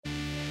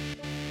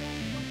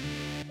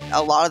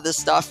a lot of this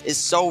stuff is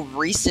so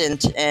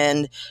recent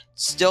and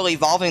still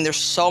evolving. There's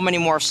so many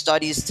more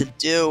studies to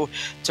do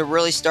to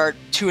really start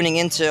tuning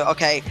into,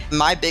 okay,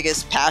 my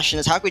biggest passion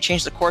is how can we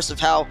change the course of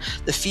how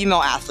the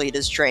female athlete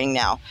is training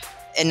now?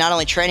 And not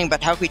only training,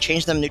 but how can we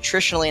change them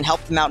nutritionally and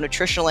help them out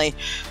nutritionally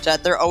so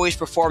that they're always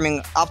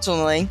performing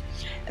optimally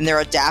and they're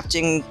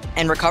adapting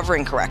and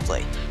recovering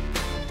correctly.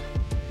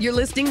 You're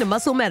listening to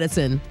Muscle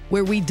Medicine,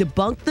 where we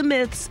debunk the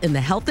myths in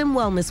the health and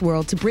wellness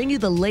world to bring you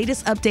the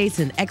latest updates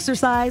in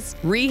exercise,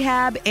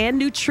 rehab, and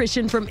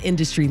nutrition from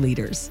industry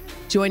leaders.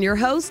 Join your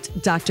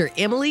host, Dr.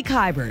 Emily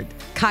Kiberd,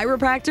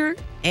 chiropractor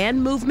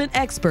and movement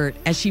expert,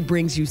 as she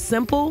brings you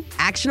simple,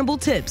 actionable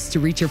tips to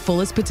reach your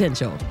fullest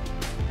potential.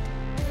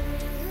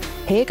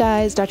 Hey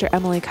guys, Dr.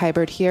 Emily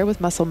Kiberd here with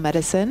Muscle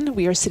Medicine.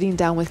 We are sitting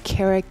down with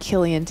Kara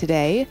Killian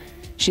today.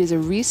 She is a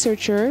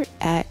researcher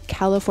at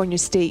California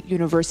State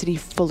University,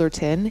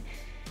 Fullerton,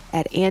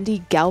 at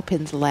Andy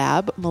Galpin's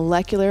lab,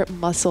 Molecular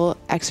Muscle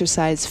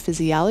Exercise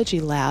Physiology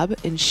Lab,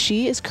 and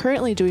she is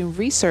currently doing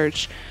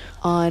research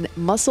on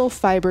muscle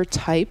fiber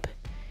type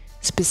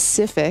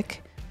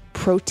specific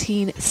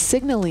protein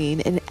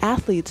signaling in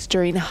athletes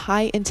during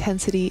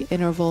high-intensity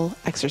interval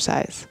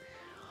exercise.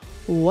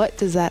 What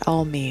does that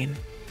all mean?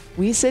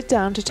 We sit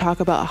down to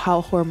talk about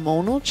how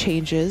hormonal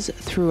changes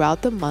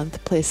throughout the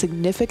month play a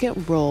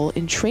significant role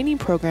in training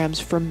programs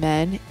for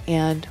men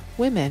and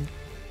women.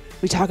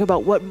 We talk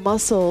about what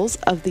muscles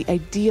of the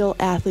ideal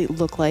athlete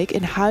look like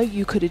and how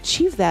you could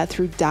achieve that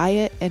through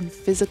diet and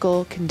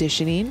physical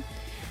conditioning,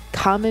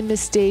 common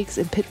mistakes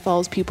and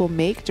pitfalls people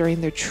make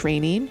during their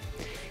training.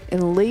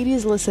 And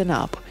ladies, listen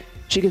up.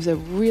 She gives a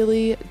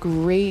really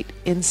great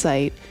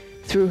insight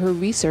through her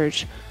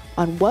research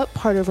on what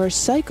part of our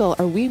cycle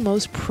are we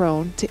most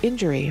prone to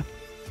injury.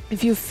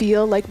 If you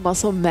feel like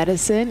Muscle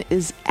Medicine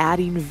is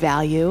adding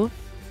value,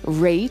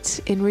 rate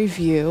and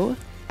review.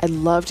 I'd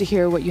love to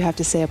hear what you have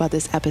to say about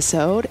this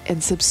episode,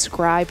 and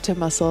subscribe to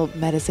Muscle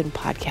Medicine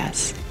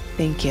Podcast.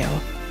 Thank you.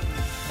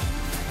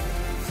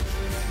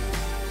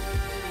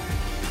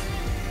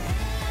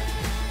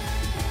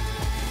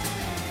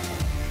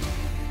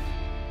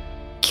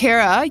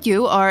 Kara,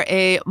 you are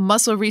a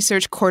muscle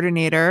research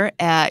coordinator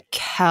at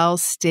Cal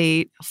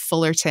State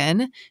Fullerton.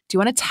 Do you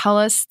want to tell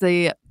us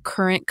the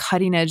current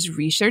cutting edge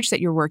research that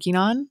you're working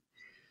on?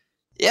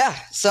 Yeah.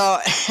 So,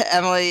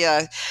 Emily,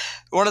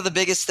 one of the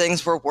biggest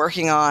things we're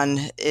working on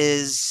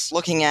is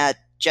looking at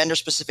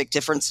gender-specific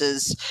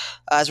differences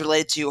as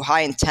related to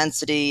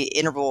high-intensity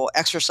interval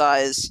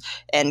exercise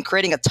and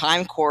creating a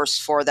time course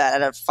for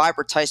that at a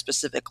fiber type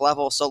specific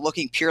level. So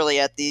looking purely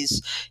at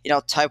these,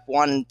 type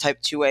 1,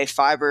 type 2A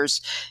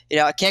fibers.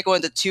 I can't go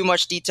into too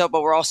much detail,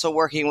 but we're also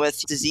working with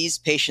disease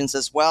patients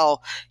as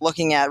well,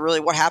 looking at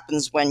really what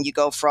happens when you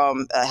go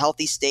from a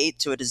healthy state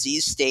to a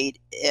disease state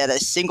at a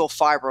single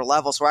fiber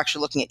level. So we're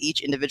actually looking at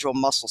each individual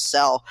muscle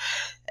cell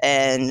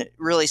and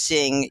really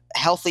seeing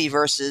healthy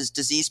versus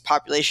diseased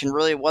population,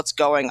 really what's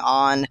going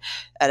on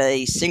at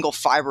a single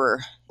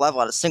fiber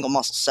level, at a single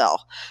muscle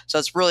cell. So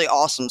it's really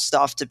awesome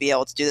stuff to be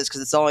able to do this,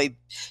 because it's only,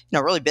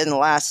 really been the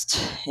last,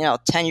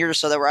 10 years or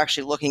so that we're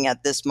actually looking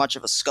at this much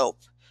of a scope.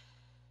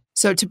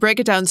 So to break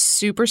it down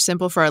super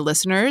simple for our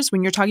listeners,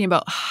 when you're talking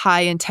about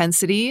high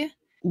intensity,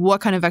 what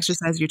kind of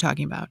exercise are you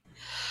talking about?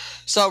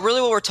 So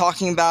really what we're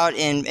talking about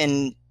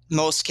in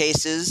most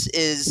cases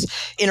is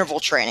interval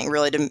training.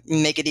 Really, to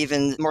make it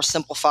even more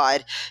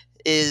simplified,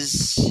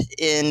 is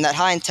in that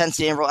high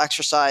intensity interval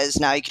exercise.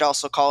 Now you could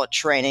also call it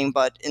training,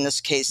 but in this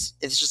case,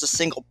 it's just a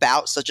single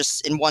bout. So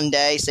just in one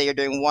day, say you're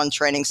doing one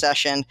training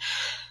session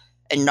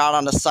and not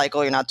on a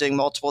cycle, you're not doing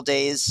multiple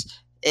days.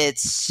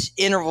 It's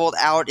intervaled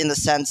out in the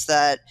sense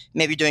that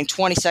maybe doing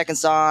 20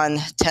 seconds on,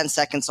 10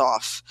 seconds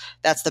off.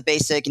 That's the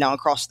basic,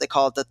 across they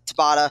call it the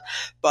Tabata.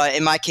 But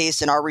in my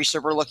case, in our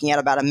research, we're looking at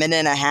about a minute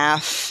and a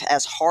half,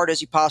 as hard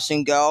as you possibly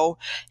can go.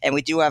 And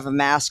we do have a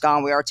mask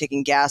on. We are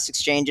taking gas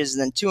exchanges,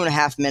 and then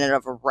 2.5 minutes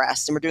of a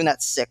rest. And we're doing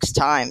that 6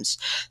 times.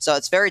 So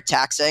it's very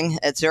taxing.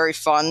 It's very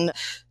fun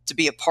to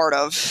be a part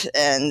of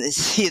and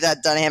see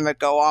that dynamic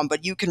go on.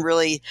 But you can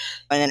really,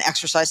 in an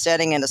exercise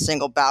setting and a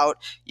single bout,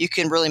 you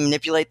can really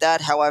manipulate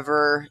that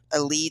however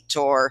elite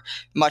or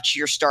much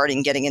you're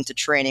getting into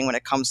training when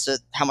it comes to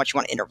how much you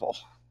want to interval.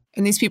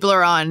 And these people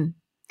are on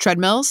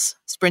treadmills,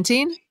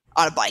 sprinting?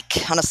 On a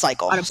bike, on a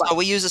cycle. So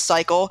we use a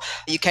cycle.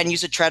 You can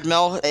use a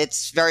treadmill.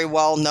 It's very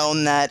well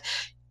known that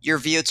your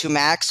VO2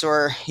 max,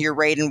 or your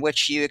rate in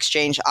which you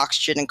exchange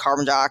oxygen and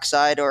carbon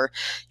dioxide, or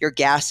your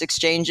gas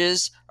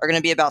exchanges, are going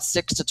to be about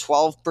 6 to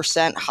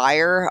 12%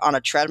 higher on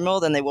a treadmill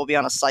than they will be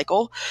on a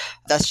cycle.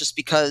 That's just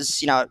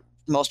because,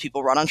 most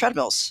people run on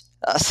treadmills.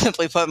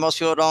 Simply put, most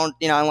people don't,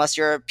 unless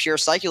you're a pure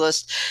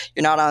cyclist,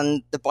 you're not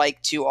on the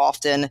bike too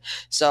often.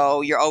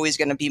 So you're always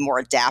going to be more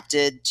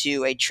adapted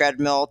to a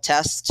treadmill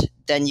test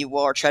than you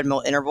will, or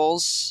treadmill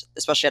intervals,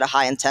 especially at a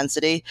high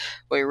intensity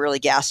where you're really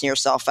gassing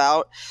yourself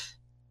out,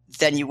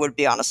 than you would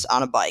be on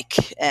a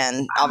bike.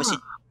 And obviously,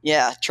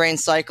 trained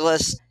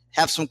cyclists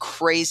have some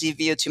crazy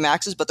VO2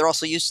 maxes, but they're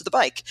also used to the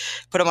bike.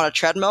 Put them on a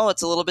treadmill,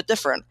 it's a little bit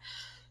different.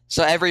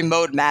 So every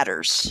mode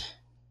matters.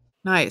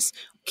 Nice.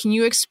 can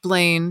you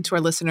explain to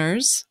our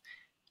listeners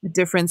the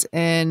difference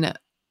in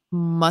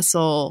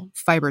muscle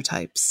fiber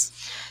types?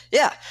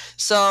 Yeah.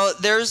 So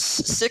there's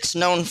 6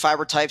 known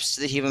fiber types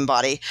to the human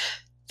body.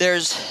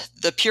 There's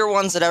the pure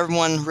ones that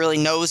everyone really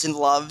knows and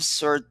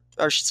loves, or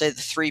I should say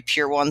the 3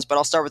 pure ones, but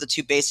I'll start with the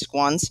 2 basic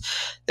ones.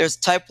 There's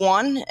type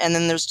 1 and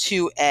then there's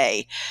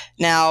 2A.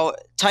 Now,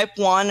 type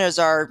 1 is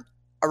our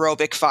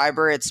aerobic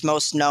fiber. It's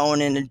most known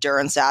in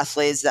endurance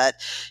athletes, that,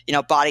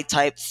 body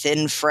type,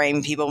 thin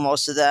frame people,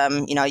 most of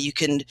them, you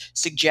can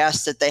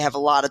suggest that they have a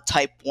lot of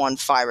type 1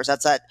 fibers.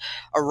 That's that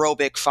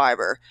aerobic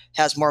fiber. It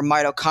has more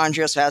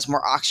mitochondria, so it has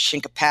more oxygen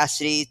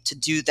capacity to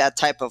do that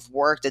type of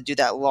work, to do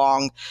that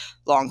long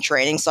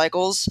training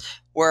cycles.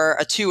 Where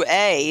a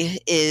 2A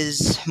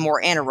is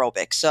more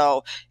anaerobic.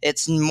 So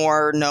it's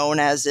more known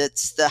as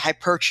it's the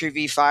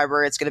hypertrophy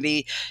fiber. It's going to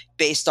be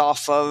based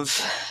off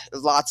of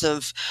lots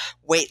of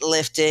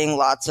weightlifting,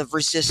 lots of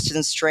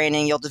resistance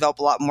training. You'll develop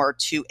a lot more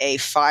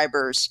 2A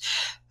fibers.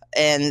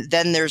 And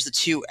then there's the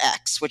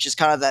 2X, which is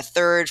kind of that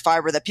third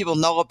fiber that people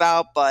know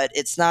about, but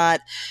it's not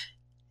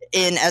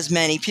in as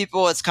many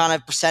people. It's kind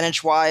of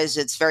percentage-wise,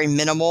 it's very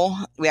minimal.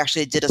 We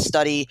actually did a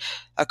study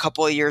a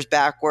couple of years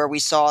back where we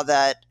saw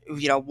that,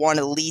 one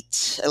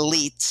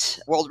elite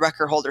world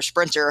record holder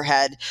sprinter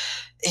had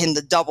in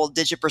the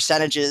double-digit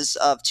percentages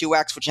of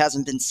 2X, which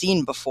hasn't been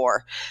seen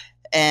before.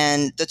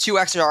 And the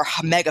 2X are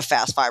mega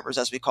fast fibers,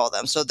 as we call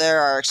them. So there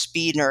are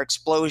speed or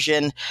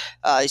explosion.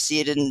 You see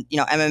it in,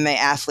 MMA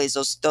athletes.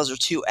 Those are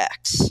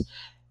 2X.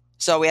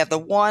 So we have the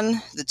 1,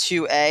 the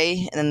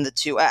 2A, and then the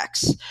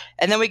 2X.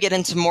 And then we get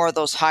into more of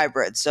those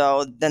hybrids.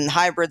 So then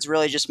hybrids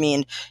really just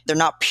mean they're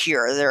not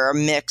pure. They're a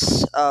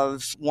mix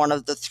of one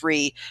of the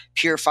 3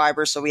 pure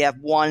fibers. So we have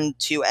 1,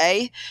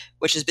 2A,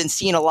 which has been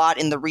seen a lot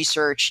in the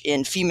research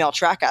in female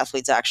track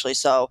athletes, actually.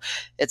 So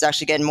it's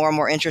actually getting more and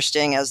more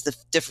interesting as the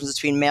difference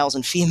between males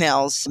and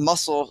females,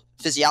 muscle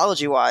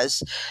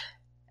physiology-wise.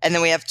 And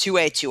then we have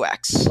 2A,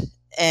 2X.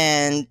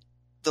 And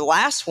the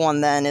last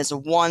one then is a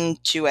 1,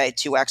 2A,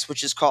 2X,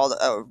 which is called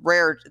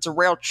it's a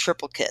rare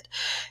triplicate.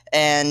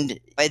 And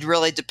it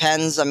really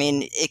depends. I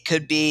mean, it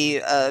could be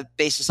a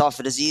basis off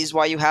of disease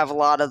why you have a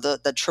lot of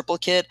the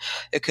triplicate.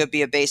 It could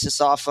be a basis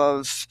off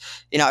of,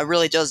 it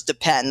really does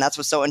depend. That's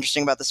what's so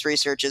interesting about this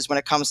research is when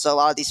it comes to a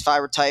lot of these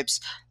fiber types,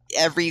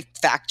 every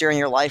factor in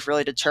your life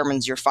really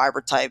determines your fiber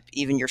type,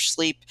 even your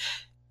sleep,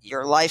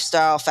 your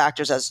lifestyle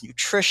factors as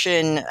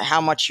nutrition,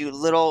 how much you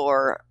little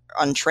or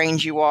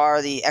untrained you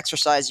are, the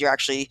exercise you're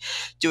actually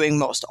doing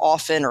most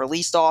often or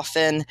least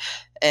often,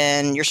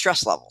 and your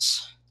stress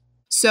levels.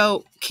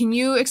 So can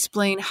you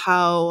explain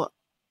how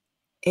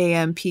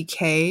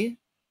AMPK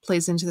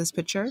plays into this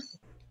picture?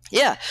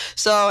 Yeah.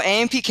 So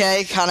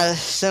AMPK, kind of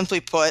simply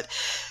put,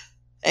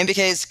 AMPK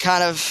is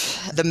kind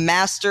of the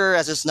master,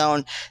 as it's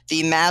known,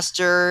 the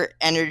master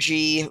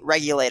energy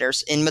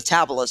regulators in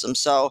metabolism.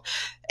 So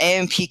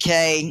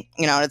AMPK,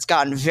 it's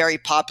gotten very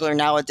popular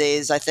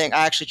nowadays. I think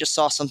I actually just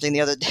saw something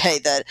the other day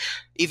that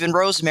even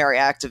rosemary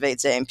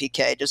activates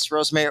AMPK, just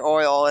rosemary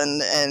oil,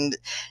 and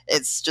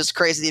it's just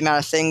crazy the amount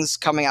of things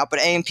coming out.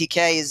 But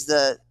AMPK is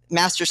the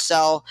master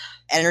cell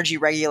energy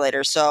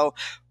regulator. So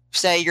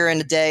say you're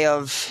in a day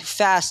of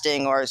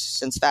fasting, or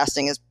since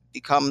fasting is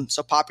become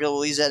so popular,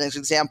 we'll use that as an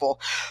example.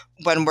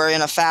 When we're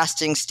in a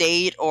fasting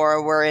state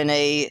or we're in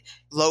a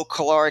low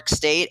caloric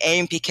state,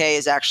 AMPK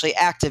is actually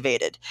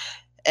activated.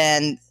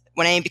 And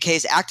when AMPK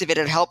is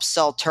activated, it helps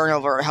cell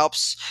turnover. It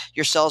helps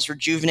your cells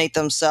rejuvenate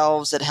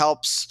themselves. It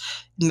helps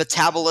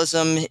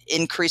metabolism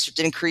increase or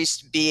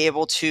decrease, be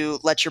able to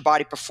let your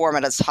body perform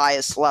at its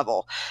highest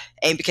level.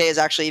 AMPK is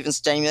actually even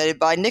stimulated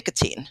by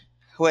nicotine,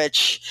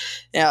 which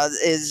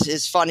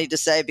is funny to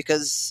say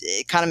because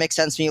it kind of makes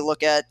sense when you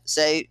look at,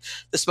 say,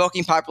 the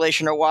smoking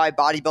population or why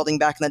bodybuilding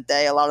back in the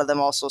day, a lot of them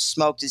also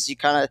smoked. Is you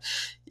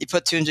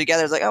put 2 and 2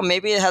 together, it's like, oh,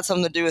 maybe it had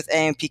something to do with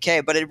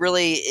AMPK, but it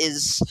really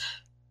is,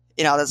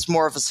 that's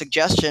more of a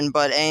suggestion.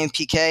 But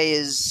AMPK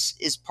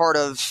is part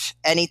of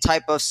any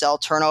type of cell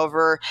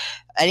turnover,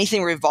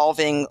 anything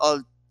revolving a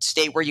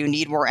state where you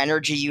need more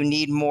energy, you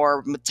need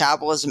more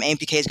metabolism,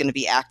 AMPK is going to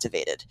be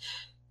activated.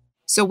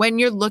 So when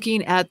you're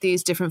looking at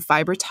these different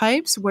fiber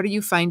types, what are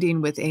you finding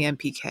with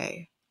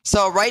AMPK?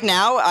 So right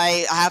now,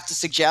 I have to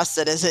suggest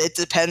that it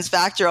depends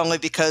factor only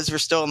because we're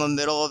still in the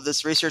middle of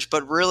this research.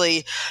 But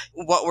really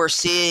what we're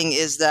seeing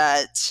is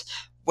that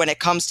when it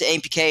comes to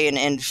AMPK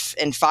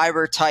and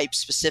fiber type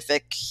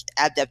specific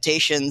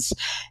adaptations,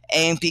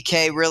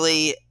 AMPK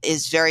really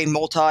is very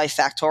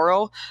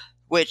multifactorial,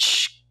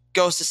 which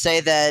goes to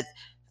say that,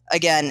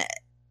 again,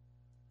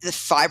 the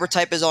fiber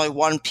type is only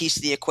one piece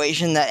of the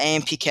equation, that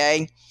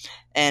AMPK,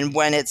 and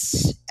when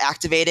it's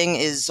activating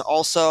is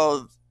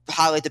also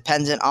highly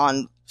dependent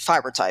on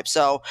fiber type.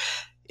 So,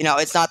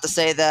 it's not to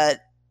say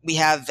that we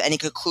have any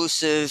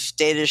conclusive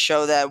data to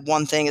show that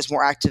one thing is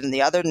more active than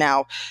the other.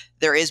 Now,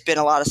 there has been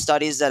a lot of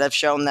studies that have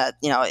shown that,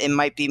 it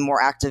might be more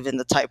active in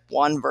the type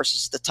 1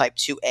 versus the type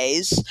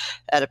 2As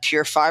at a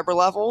pure fiber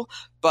level.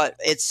 But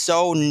it's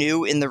so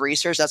new in the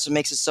research. That's what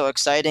makes it so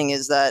exciting,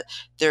 is that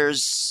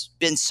there's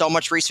been so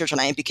much research on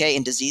AMPK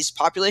in disease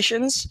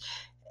populations.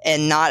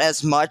 and not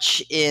as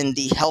much in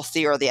the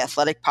healthy or the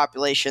athletic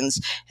populations.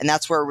 And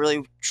that's where we're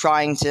really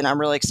trying to, and I'm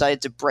really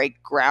excited to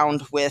break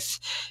ground with,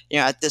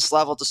 at this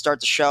level to start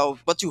to show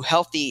what do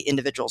healthy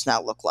individuals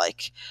now look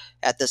like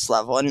at this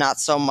level, and not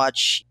so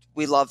much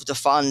we love to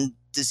fund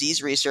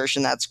disease research,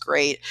 and that's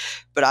great.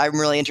 But I'm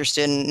really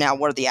interested in now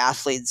what are the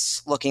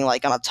athletes looking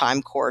like on a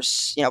time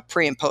course,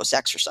 pre and post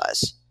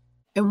exercise.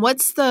 And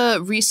what's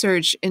the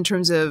research in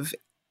terms of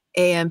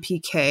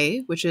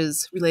AMPK, which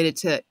is related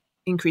to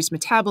increased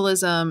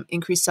metabolism,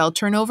 increased cell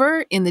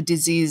turnover in the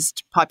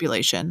diseased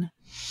population?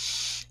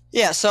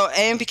 Yeah, so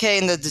AMPK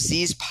in the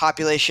diseased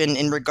population,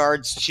 in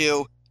regards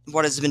to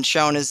what has been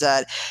shown, is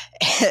that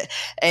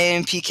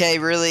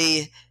AMPK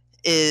really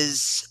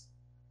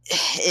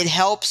it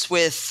helps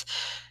with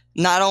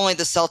not only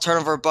the cell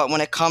turnover, but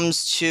when it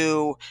comes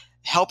to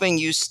helping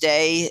you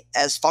stay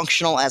as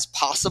functional as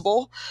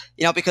possible,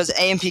 because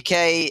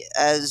AMPK,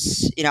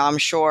 as I'm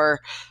sure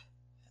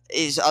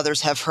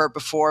others have heard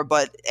before,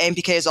 but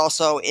AMPK is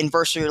also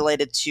inversely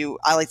related to,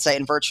 I like to say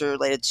inversely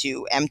related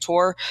to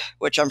mTOR,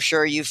 which I'm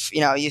sure you've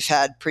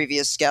had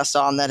previous guests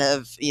on that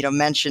have,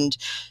 mentioned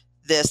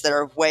this, that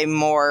are way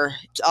more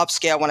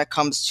upscale when it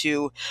comes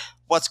to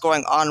what's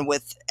going on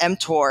with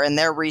mTOR and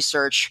their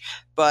research,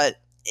 but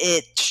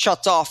it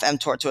shuts off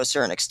mTOR to a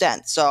certain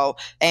extent. So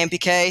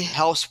AMPK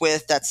helps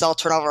with that cell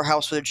turnover,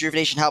 helps with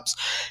rejuvenation, helps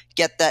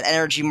get that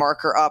energy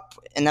marker up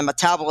in the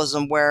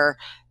metabolism, where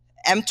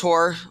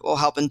mTOR will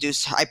help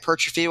induce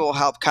hypertrophy, will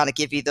help kind of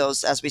give you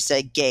those, as we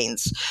say,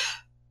 gains.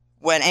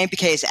 When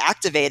AMPK is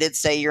activated,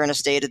 say you're in a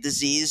state of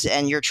disease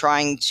and you're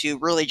trying to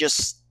really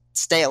just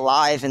stay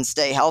alive and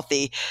stay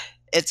healthy,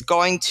 it's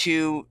going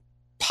to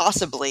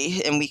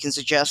possibly, and we can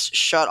suggest,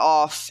 shut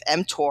off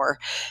mTOR,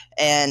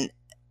 and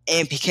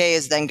AMPK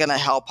is then going to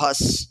help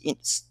us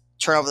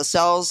turn over the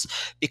cells,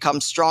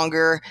 become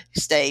stronger,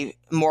 stay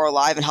more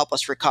alive, and help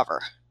us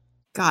recover.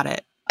 Got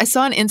it. I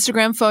saw an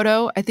Instagram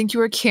photo. I think you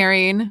were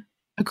carrying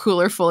a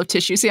cooler full of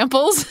tissue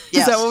samples.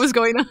 Yes. Is that what was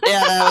going on?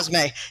 Yeah, that was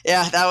me.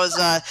 Yeah, that was,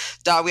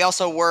 we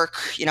also work,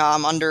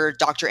 I'm under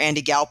Dr.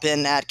 Andy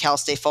Galpin at Cal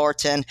State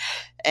Fullerton,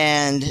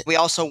 and we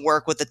also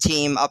work with the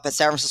team up at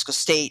San Francisco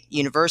State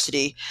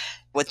University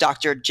with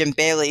Dr. Jim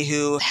Bailey,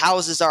 who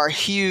houses our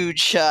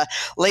huge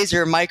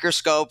laser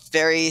microscope,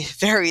 very,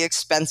 very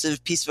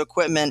expensive piece of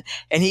equipment.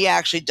 And he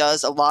actually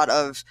does a lot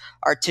of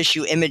our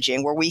tissue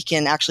imaging, where we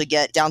can actually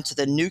get down to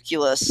the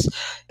nucleus.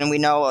 And we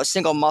know a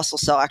single muscle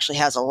cell actually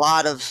has a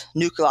lot of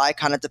nuclei,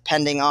 kind of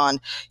depending on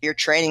your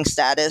training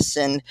status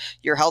and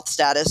your health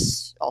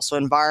status, also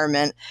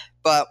environment.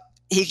 But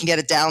he can get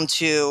it down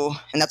to,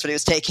 and that's what he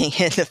was taking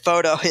in the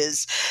photo,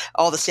 is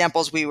all the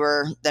samples we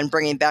were then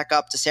bringing back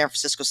up to San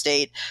Francisco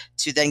State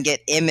to then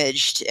get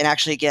imaged and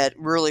actually get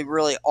really,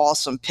 really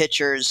awesome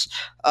pictures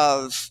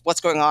of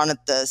what's going on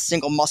at the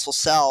single muscle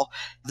cell,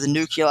 the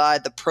nuclei,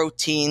 the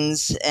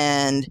proteins,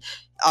 and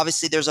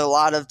obviously there's a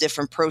lot of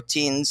different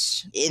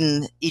proteins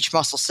in each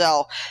muscle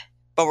cell,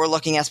 but we're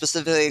looking at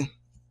specifically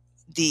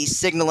the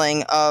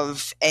signaling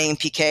of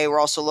AMPK. We're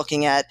also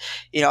looking at,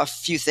 a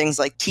few things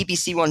like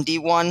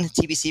TBC1D1,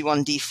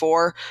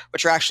 TBC1D4,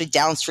 which are actually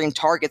downstream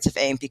targets of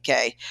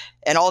AMPK.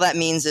 And all that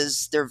means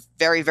is they're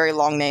very, very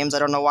long names. I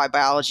don't know why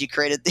biology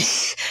created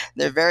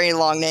they're very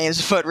long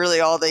names, but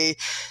really all the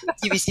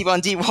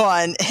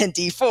TBC1D1 and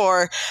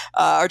D4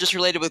 are just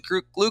related with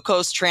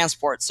glucose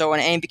transport. So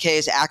when AMPK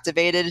is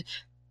activated,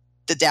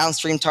 the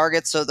downstream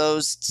targets, so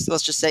those,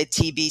 let's just say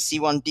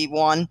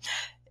TBC1D1,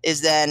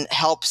 is then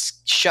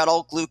helps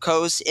shuttle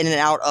glucose in and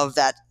out of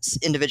that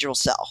individual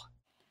cell.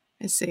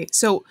 I see.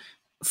 So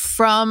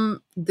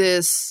from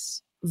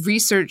this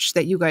research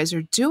that you guys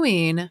are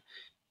doing,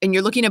 and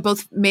you're looking at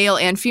both male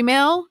and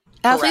female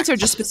athletes, or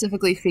just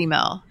specifically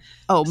female?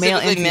 Oh, male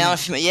and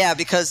female. Yeah,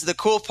 because the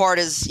cool part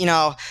is,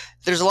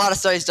 there's a lot of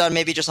studies done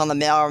maybe just on the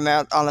male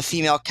or on the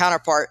female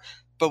counterpart,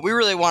 but we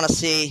really want to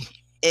see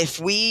if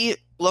we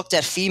looked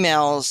at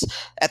females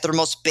at their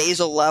most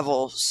basal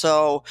level.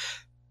 So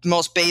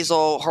most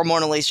basal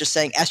hormonally is just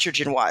saying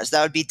estrogen wise,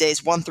 that would be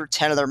days 1 through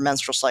 10 of their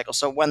menstrual cycle.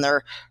 So when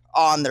they're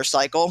on their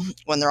cycle,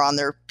 when they're on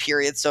their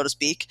period, so to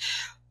speak,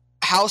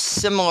 how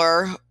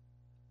similar,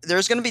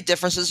 there's going to be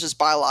differences just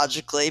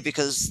biologically,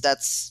 because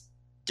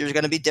there's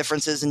going to be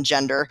differences in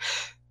gender,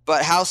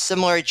 but how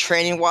similar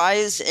training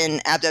wise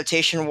and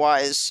adaptation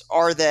wise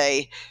are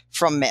they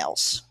from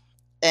males?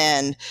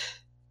 And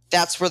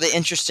that's where the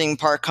interesting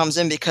part comes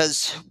in,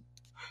 because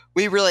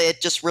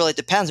it just really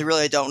depends. We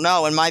really don't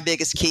know. And my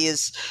biggest key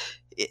is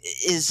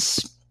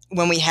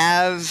when we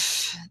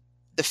have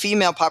the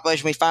female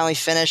population, we finally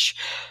finish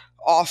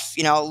off,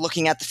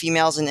 looking at the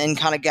females and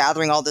kind of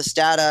gathering all this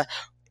data.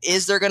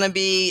 Is there going to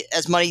be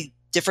as many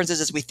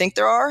differences as we think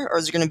there are, or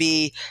is there going to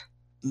be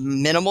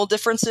minimal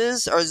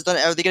differences, or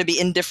are they going to be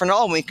indifferent at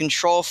all? When we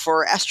control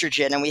for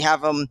estrogen and we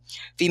have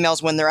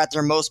females when they're at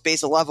their most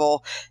basal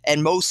level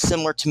and most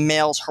similar to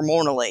males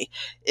hormonally,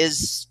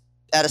 is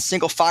at a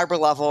single fiber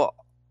level,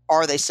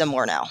 are they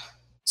similar now?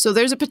 So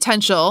there's a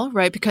potential,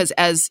 right? Because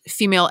as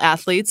female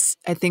athletes,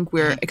 I think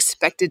we're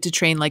expected to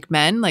train like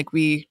men. Like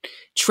we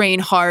train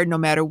hard no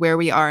matter where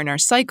we are in our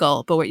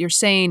cycle. But what you're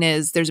saying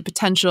is there's a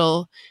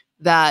potential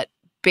that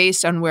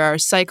based on where our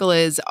cycle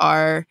is,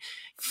 our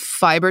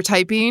fiber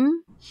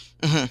typing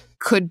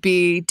could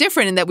be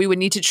different and that we would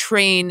need to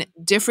train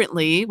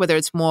differently, whether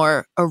it's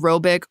more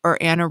aerobic or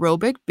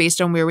anaerobic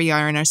based on where we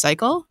are in our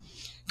cycle.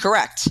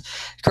 Correct.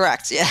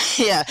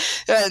 Yeah.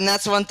 And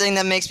that's one thing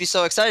that makes me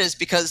so excited is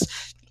because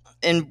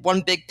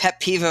one big pet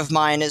peeve of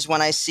mine is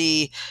when I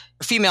see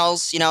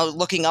females,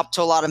 looking up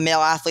to a lot of male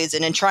athletes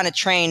and then trying to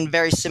train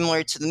very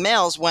similar to the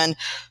males when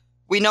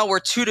we know we're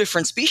two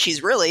different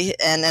species, really.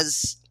 And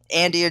as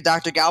Andy or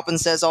Dr. Galpin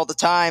says all the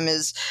time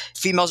is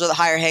females are the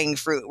higher hanging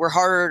fruit. We're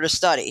harder to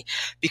study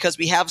because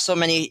we have so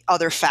many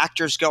other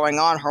factors going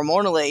on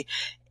hormonally,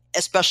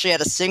 especially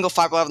at a single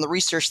fiber level in the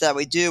research that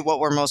we do. What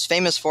we're most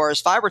famous for is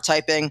fiber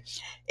typing.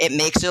 It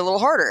makes it a little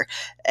harder.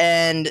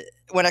 And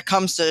when it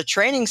comes to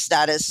training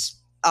status,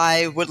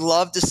 I would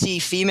love to see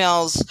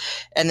females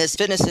in this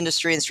fitness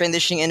industry and strength and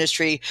conditioning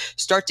industry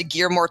start to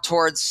gear more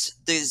towards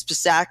these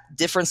exact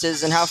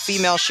differences in how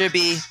females should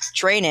be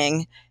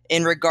training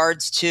in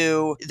regards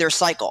to their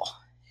cycle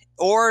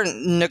or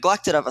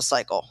neglected of a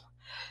cycle.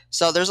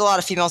 So there's a lot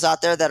of females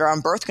out there that are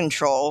on birth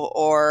control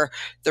or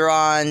they're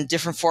on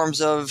different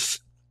forms of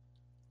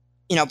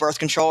birth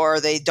control, or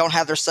they don't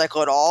have their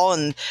cycle at all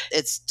and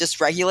it's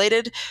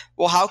dysregulated.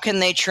 Well, how can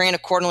they train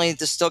accordingly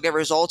to still get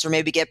results or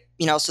maybe get,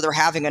 so they're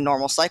having a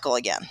normal cycle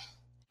again?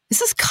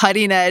 This is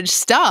cutting edge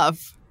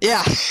stuff.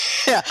 Yeah.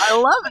 I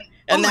love it.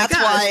 And that's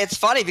why it's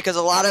funny because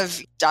a lot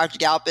of Dr.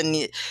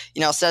 Galpin,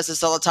 says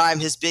this all the time.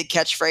 His big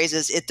catchphrase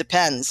is "it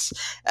depends,"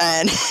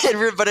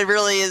 but it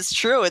really is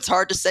true. It's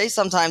hard to say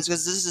sometimes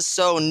because this is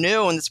so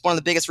new, and it's one of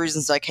the biggest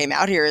reasons I came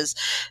out here is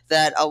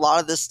that a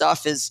lot of this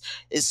stuff is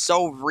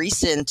so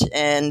recent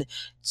and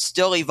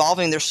still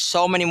evolving. There's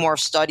so many more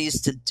studies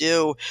to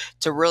do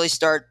to really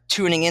start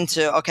tuning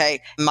into.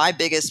 Okay, my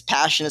biggest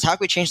passion is how can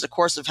we change the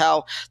course of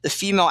how the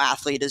female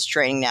athlete is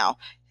training now.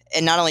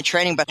 And not only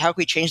training, but how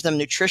can we change them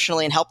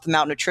nutritionally and help them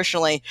out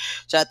nutritionally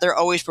so that they're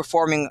always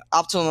performing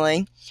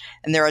optimally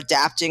and they're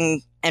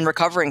adapting and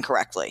recovering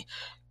correctly?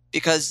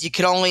 Because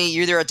you're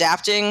either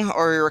adapting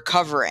or you're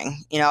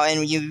recovering,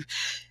 and you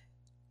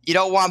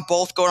don't want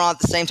both going on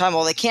at the same time.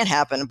 Well, they can't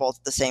happen both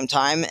at the same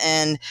time.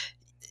 And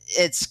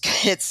it's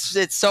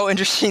so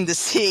interesting to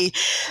see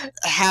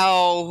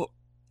how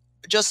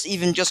just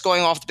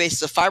going off the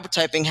basis of fiber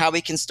typing, how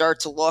we can start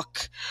to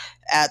look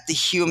at the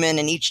human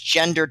and each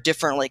gender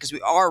differently, because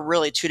we are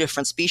really two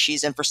different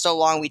species. And for so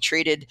long, we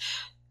treated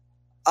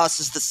us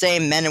as the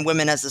same, men and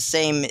women as the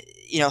same,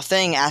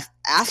 thing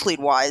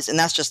athlete-wise, and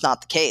that's just not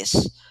the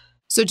case.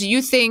 So do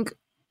you think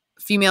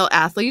female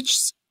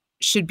athletes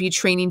should be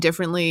training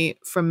differently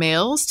from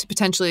males to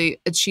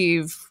potentially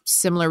achieve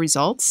similar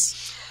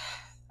results?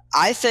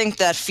 I think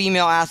that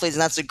female athletes,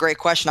 and that's a great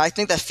question, I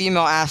think that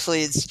female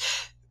athletes,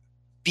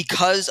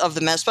 because of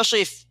the men, especially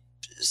if,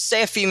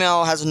 say, a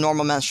female has a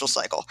normal menstrual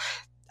cycle,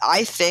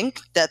 I think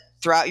that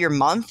throughout your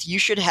month, you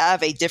should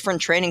have a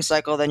different training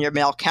cycle than your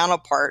male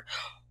counterpart,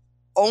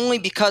 only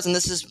because, and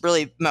this is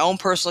really my own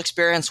personal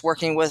experience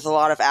working with a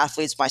lot of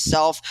athletes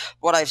myself,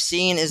 what I've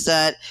seen is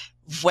that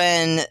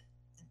when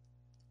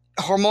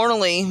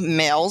hormonally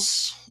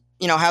males,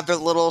 have their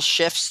little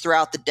shifts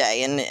throughout the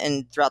day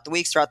and throughout the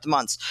weeks, throughout the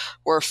months,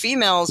 where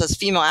females, as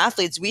female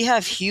athletes, we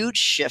have huge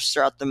shifts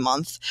throughout the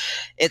month.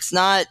 It's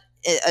not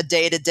a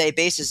day-to-day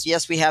basis.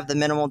 Yes, we have the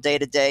minimal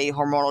day-to-day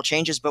hormonal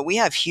changes, but we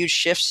have huge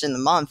shifts in the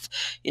month,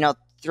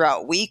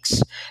 throughout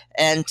weeks.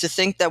 And to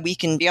think that we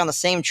can be on the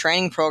same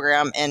training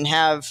program and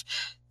have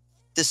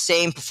the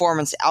same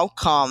performance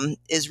outcome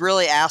is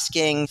really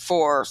asking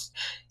for,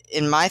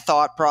 in my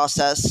thought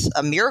process,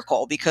 a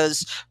miracle,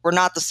 because we're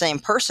not the same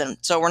person.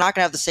 So we're not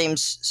going to have the same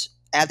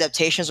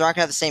adaptations. We're not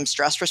going to have the same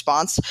stress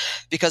response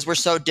because we're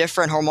so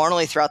different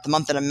hormonally throughout the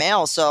month than a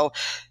male. So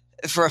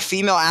for a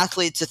female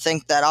athlete to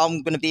think that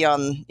I'm going to be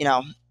on,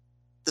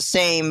 the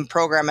same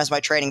program as my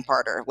training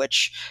partner,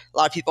 which a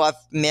lot of people have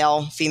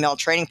male-female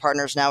training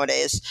partners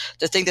nowadays,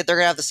 to think that they're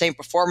going to have the same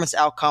performance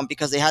outcome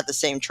because they had the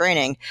same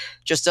training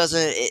just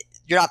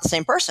you're not the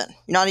same person.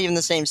 You're not even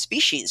the same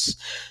species.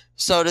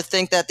 So to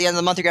think that at the end of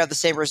the month you're going to have the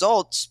same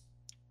results,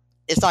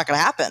 it's not going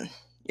to happen.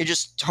 You're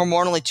just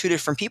hormonally two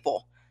different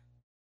people.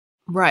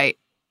 Right.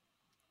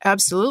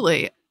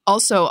 Absolutely.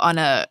 Also on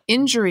a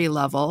injury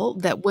level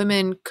that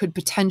women could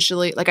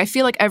potentially, I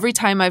feel like every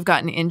time I've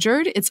gotten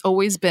injured, it's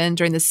always been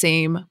during the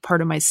same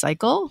part of my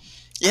cycle.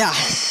 Yeah.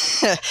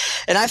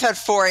 And I've had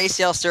 4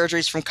 ACL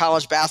surgeries from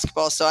college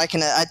basketball, so I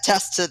can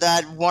attest to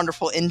that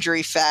wonderful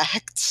injury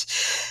fact.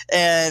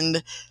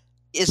 And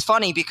it's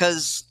funny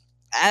because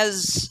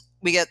as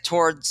we get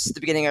towards the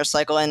beginning of our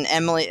cycle, and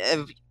Emily,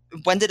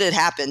 when did it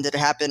happen? Did it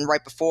happen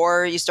right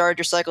before you started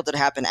your cycle? Did it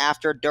happen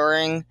after,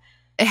 during?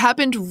 It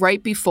happened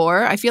right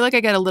before. I feel like I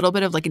get a little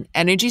bit of an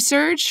energy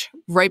surge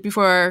right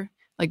before,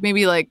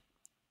 maybe 2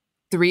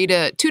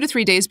 to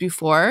 3 days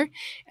before.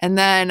 And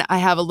then I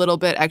have a little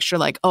bit extra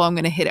I'm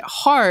going to hit it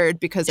hard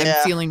because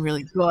I'm feeling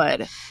really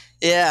good.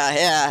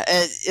 Yeah.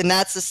 And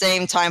that's the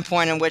same time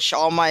point in which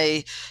all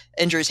my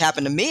injuries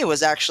happened to me.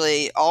 Was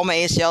actually all my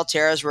ACL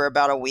tears were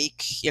about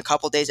a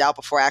couple of days out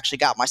before I actually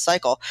got my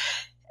cycle.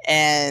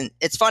 And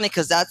it's funny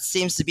because that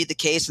seems to be the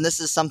case. And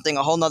this is something,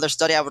 a whole nother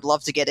study I would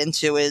love to get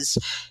into, is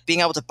being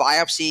able to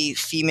biopsy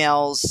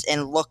females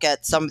and look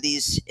at some of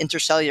these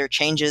intercellular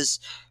changes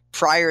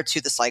prior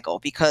to the cycle,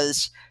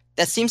 because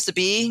that seems to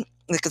be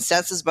the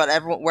consensus about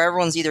where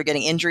everyone's either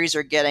getting injuries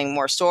or getting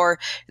more sore.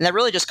 And that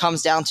really just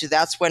comes down to,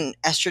 that's when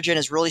estrogen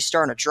is really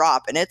starting to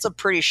drop. And it's a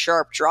pretty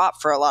sharp drop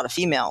for a lot of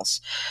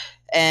females.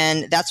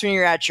 And that's when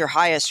you're at your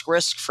highest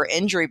risk for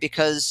injury,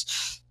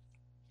 because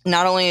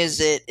not only is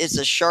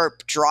a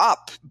sharp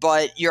drop,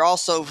 but you're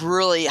also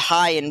really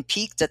high and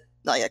peaked at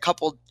like a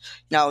couple,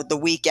 the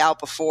week out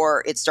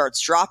before it starts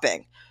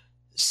dropping.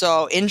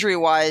 So injury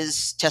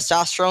wise,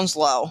 testosterone's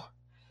low,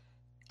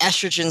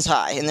 estrogen's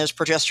high, and there's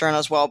progesterone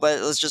as well.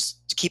 But let's just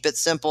keep it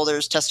simple.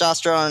 There's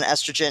testosterone and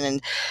estrogen,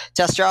 and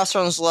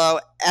testosterone's low,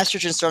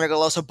 estrogen's starting to go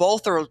low. So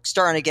both are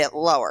starting to get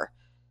lower.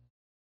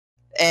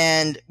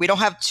 And we don't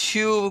have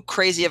too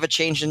crazy of a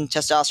change in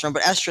testosterone,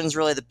 but estrogen's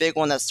really the big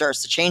one that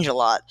starts to change a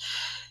lot.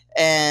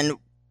 And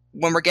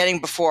when we're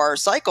getting before our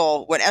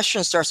cycle, when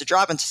estrogen starts to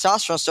drop and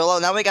testosterone's so low,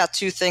 now we got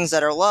two things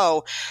that are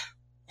low.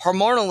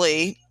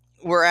 Hormonally,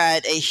 we're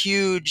at a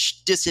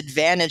huge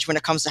disadvantage when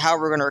it comes to how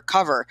we're going to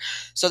recover.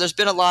 So there's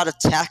been a lot of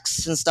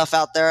texts and stuff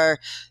out there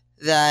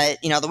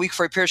that, the week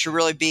before your period should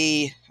really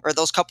be, or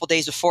those couple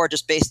days before,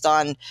 just based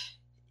on,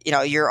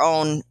 your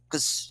own,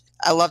 because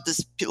I love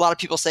this. A lot of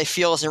people say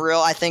feel isn't real.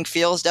 I think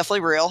feel is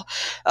definitely real.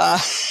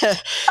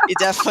 You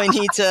definitely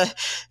need to,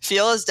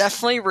 feel is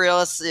definitely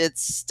real.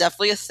 It's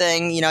definitely a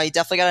thing. You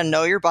definitely got to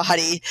know your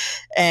body.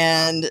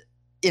 And,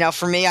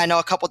 for me, I know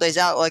a couple days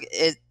out,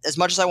 as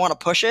much as I want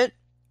to push it,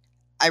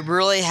 I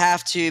really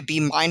have to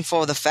be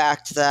mindful of the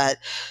fact that,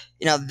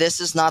 this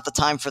is not the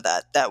time for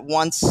that. That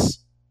once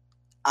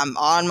I'm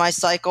on my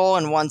cycle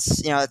and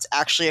once, it's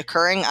actually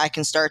occurring, I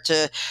can start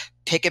to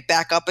pick it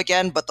back up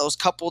again. But those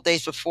couple of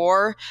days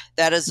before,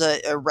 that is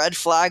a red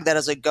flag. That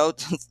is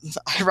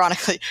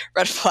ironically,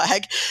 red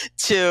flag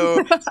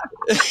to,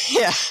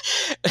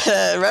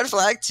 red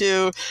flag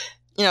to,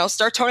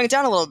 start toning it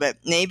down a little bit.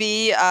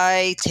 Maybe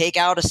I take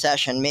out a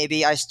session.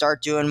 Maybe I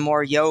start doing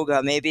more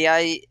yoga. Maybe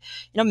I,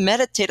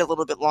 meditate a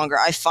little bit longer.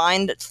 I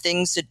find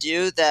things to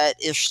do that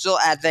is still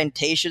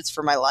advantageous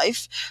for my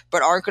life,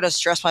 but aren't going to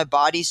stress my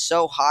body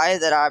so high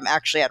that I'm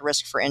actually at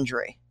risk for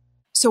injury.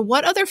 So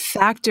what other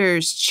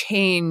factors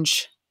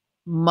change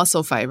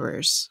muscle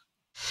fibers?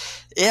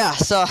 Yeah,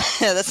 so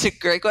that's a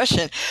great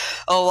question.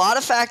 A lot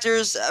of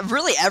factors,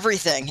 really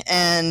everything.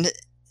 And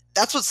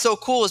that's what's so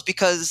cool, is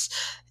because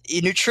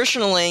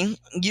nutritionally,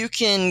 you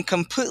can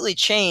completely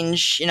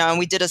change, and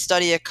we did a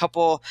study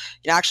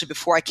actually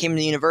before I came to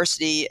the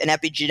university, an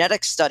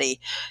epigenetics study,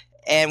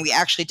 and we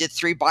actually did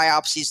 3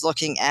 biopsies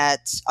looking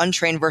at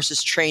untrained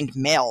versus trained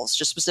males,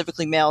 just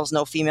specifically males,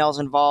 no females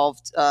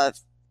involved,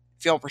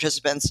 female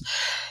participants.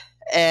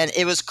 And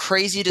it was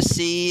crazy to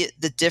see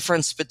the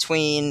difference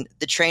between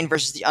the trained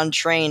versus the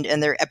untrained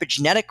and their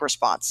epigenetic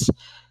response.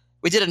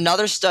 We did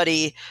another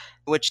study,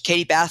 which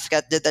Katie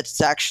Bathgott did,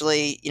 that's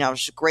actually,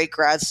 she's a great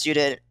grad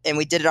student, and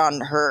we did it on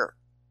her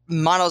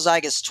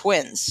monozygous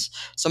twins.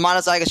 So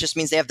monozygous just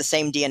means they have the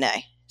same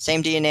DNA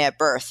at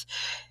birth.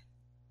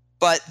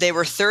 But they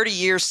were 30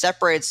 years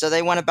separated, so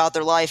they went about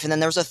their life. And then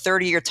there was a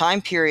 30-year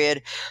time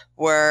period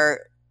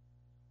where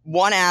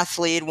one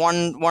athlete,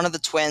 one of the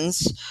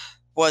twins,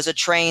 was a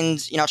trained,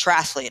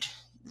 triathlete,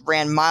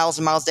 ran miles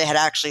and miles. They had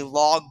actually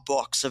log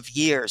books of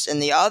years.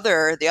 And the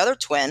other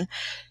twin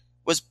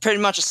was pretty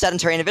much a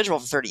sedentary individual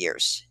for 30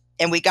 years.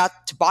 And we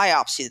got to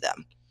biopsy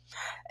them.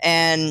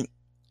 And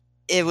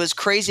it was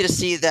crazy to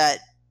see that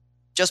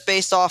just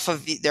based off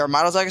of their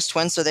monozygous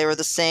twins, so they were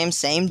the same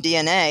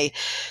DNA,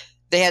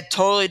 they had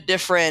totally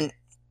different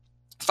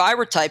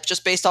fiber types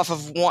just based off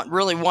of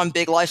one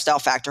big lifestyle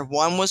factor.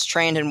 One was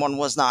trained and one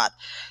was not.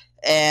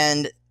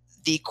 And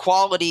the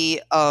quality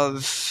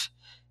of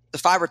the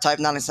fiber type,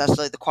 not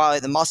necessarily the quality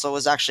of the muscle,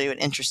 was actually an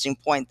interesting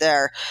point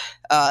there.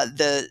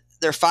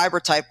 Their fiber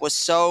type was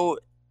so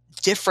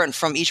different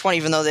from each one,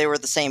 even though they were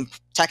the same,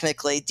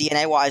 technically,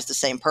 DNA-wise, the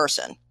same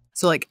person.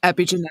 So like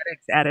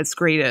epigenetics at its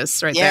greatest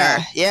there.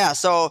 Yeah.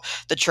 So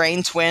the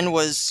trained twin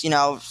was,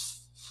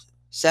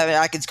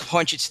 I could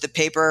point you to the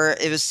paper.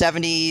 It was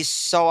 70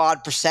 so odd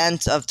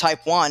 % of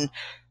type 1,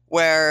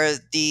 where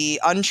the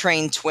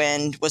untrained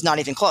twin was not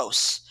even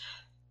close.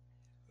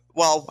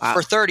 Well, wow.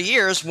 For 30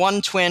 years,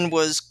 one twin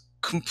was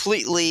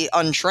completely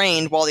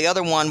untrained, while the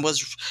other one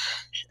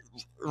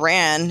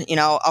ran,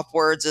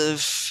 upwards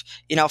of,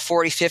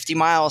 40, 50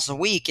 miles a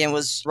week and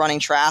was running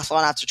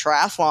triathlon after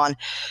triathlon,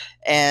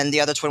 and the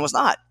other twin was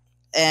not.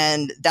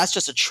 And that's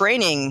just a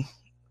training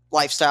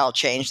lifestyle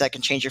change that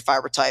can change your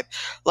fiber type,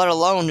 let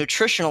alone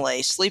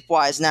nutritionally,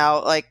 sleep-wise.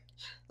 Now, like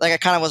I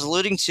kind of was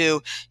alluding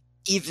to,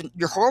 even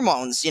your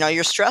hormones,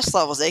 your stress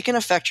levels, they can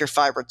affect your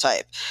fiber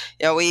type.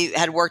 We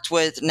had worked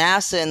with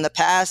NASA in the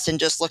past and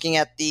just looking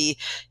at the,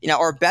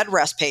 or bed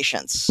rest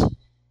patients.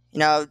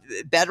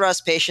 Bed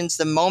rest patients,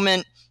 the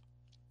moment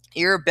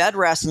you're bed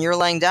rest and you're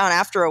laying down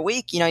after a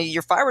week,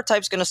 your fiber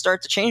type's going to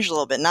start to change a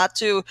little bit, not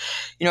too,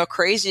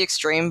 crazy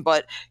extreme,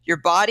 but your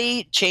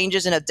body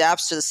changes and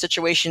adapts to the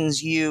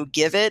situations you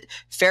give it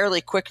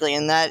fairly quickly.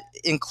 And that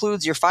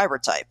includes your fiber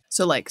type.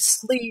 So like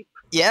sleep,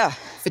 Yeah.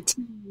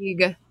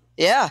 fatigue.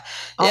 Yeah.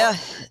 Yeah.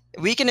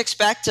 We can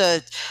expect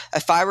a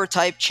fiber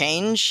type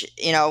change,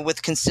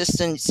 with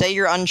consistent, say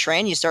you're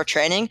untrained, you start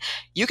training,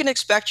 you can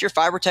expect your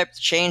fiber type to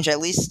change at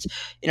least,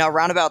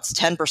 around about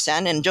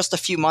 10% in just a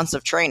few months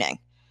of training.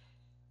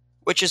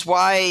 Which is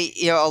why,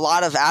 a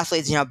lot of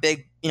athletes,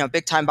 big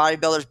time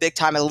bodybuilders, big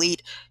time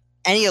elite,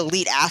 any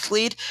elite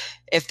athlete,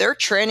 if they're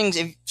training,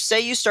 if say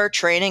you start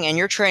training and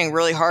you're training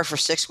really hard for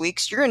 6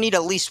 weeks, you're going to need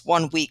at least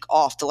 1 week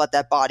off to let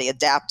that body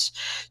adapt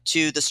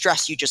to the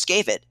stress you just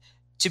gave it,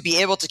 to be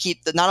able to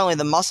keep not only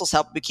the muscles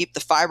healthy, but keep the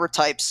fiber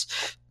types,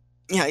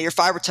 your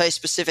fiber type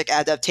specific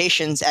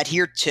adaptations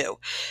adhered to,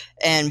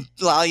 and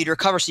allow you to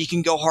recover so you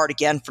can go hard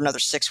again for another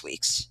 6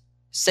 weeks.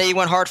 Say you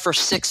went hard for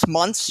 6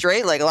 months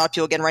straight, like a lot of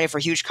people getting ready for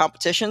huge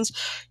competitions,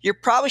 you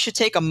probably should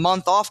take a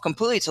month off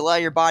completely to allow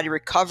your body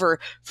recover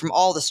from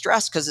all the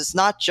stress, because it's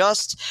not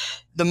just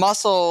the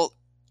muscle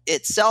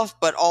itself,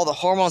 but all the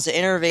hormones that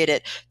innervate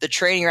it, the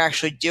training you're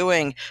actually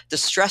doing, the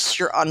stress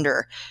you're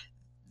under,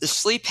 the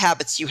sleep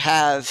habits you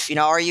have.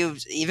 Are you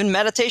even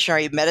meditation? Are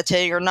you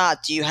meditating or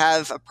not? Do you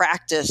have a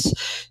practice?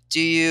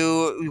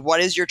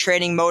 What is your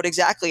training mode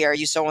exactly? Are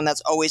you someone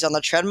that's always on the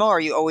treadmill? Are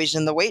you always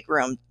in the weight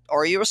room?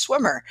 Or are you a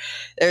swimmer?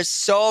 There's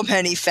so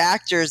many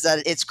factors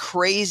that it's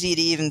crazy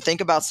to even think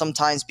about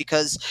sometimes,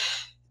 because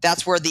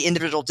that's where the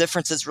individual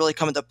differences really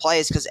come into play,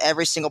 is because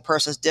every single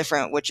person is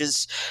different, which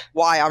is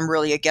why I'm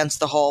really against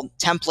the whole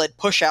template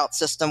push-out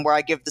system where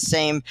I give the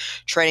same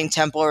training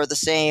template or the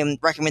same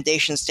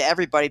recommendations to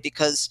everybody,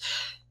 because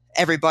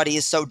everybody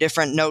is so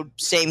different. No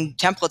same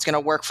template's going to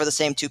work for the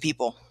same two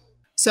people.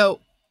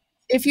 So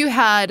if you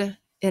had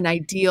an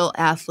ideal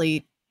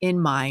athlete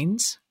in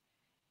mind,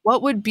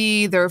 what would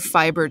be their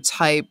fiber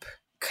type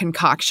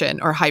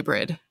concoction or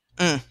hybrid?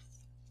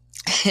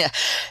 Yeah.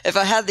 If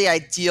I had the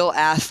ideal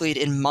athlete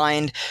in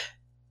mind,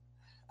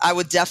 I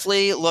would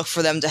definitely look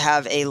for them to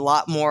have a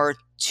lot more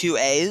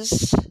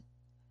 2As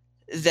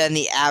than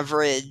the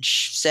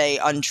average, say,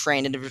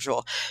 untrained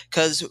individual.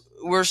 Because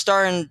we're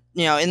starting,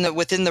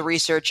 within the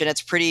research, and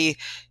it's pretty,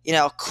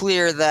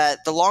 clear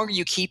that the longer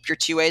you keep your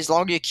 2As, the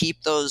longer you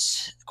keep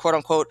those quote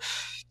unquote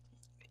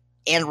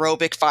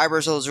anaerobic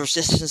fibers, those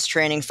resistance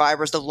training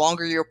fibers, the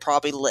longer you'll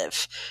probably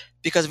live.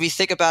 Because if we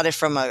think about it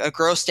from a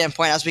growth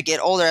standpoint, as we get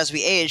older, as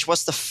we age,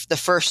 what's the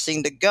first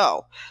thing to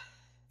go?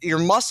 Your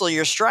muscle,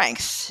 your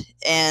strength.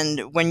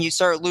 And when you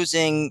start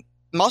losing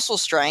muscle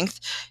strength,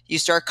 you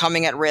start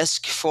coming at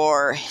risk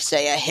for,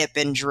 say, a hip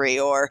injury,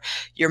 or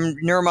your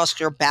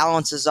neuromuscular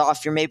balance is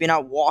off. You're maybe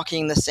not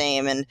walking the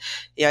same, and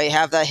you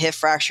have that hip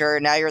fracture.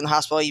 Now you're in the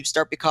hospital. You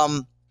start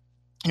become,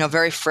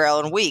 very frail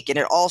and weak, and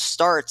it all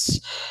starts,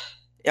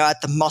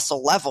 at the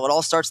muscle level. It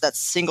all starts at that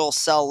single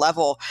cell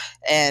level,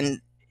 and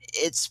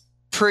it's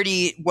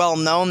pretty well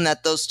known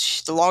that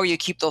the longer you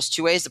keep those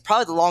 2As,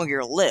 probably the longer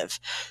you'll live.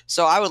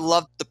 So I would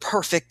love the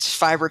perfect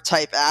fiber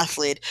type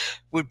athlete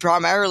would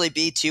primarily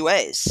be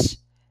 2As.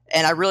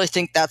 And I really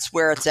think that's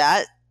where it's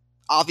at.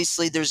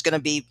 Obviously, there's going to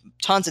be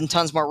tons and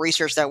tons more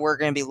research that we're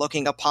going to be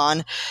looking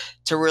upon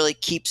to really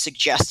keep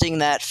suggesting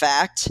that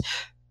fact,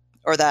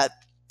 or that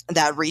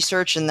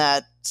research and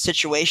that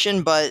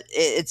situation. But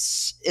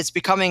it's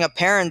becoming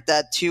apparent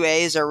that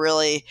 2As are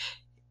really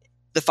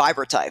the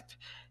fiber type.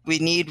 We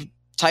need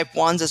type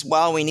 1s as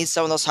well. We need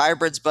some of those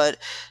hybrids, but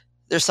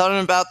there's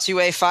something about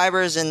 2A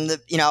fibers, and the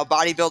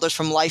bodybuilders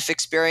from life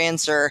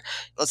experience, or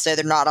let's say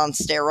they're not on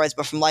steroids,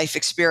 but from life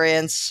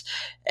experience,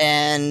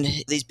 and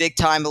these big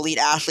time elite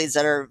athletes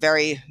that are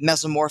very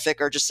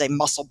mesomorphic, or just say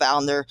muscle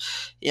bound. They're,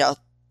 they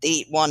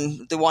eat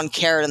one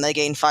carrot and they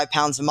gain 5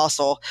 pounds of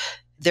muscle.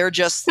 They're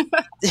just,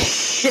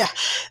 yeah,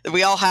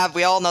 we all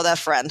know that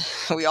friend.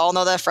 We all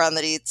know that friend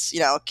that eats,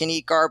 can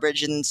eat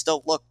garbage and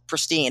still look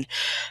pristine.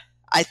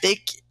 I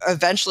think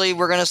eventually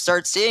we're going to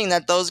start seeing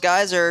that those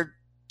guys are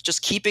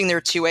just keeping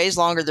their 2As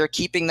longer. They're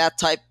keeping that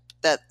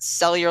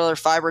cellular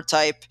fiber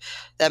type,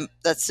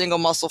 that single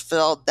muscle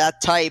filled,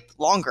 that type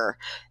longer,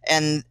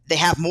 and they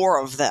have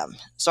more of them.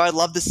 So I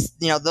love this,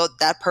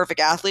 that perfect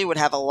athlete would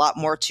have a lot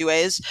more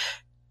 2As,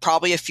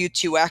 probably a few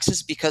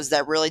 2Xs, because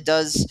that really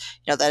does,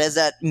 that is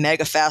that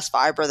mega fast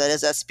fiber, that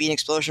is that speed and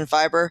explosion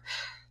fiber,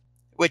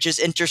 which is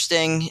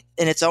interesting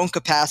in its own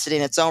capacity,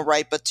 in its own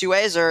right. But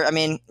 2As are,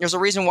 there's a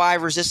reason why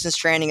resistance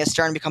training is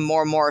starting to become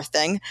more and more a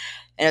thing,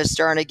 and it's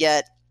starting to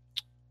get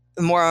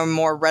more and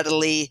more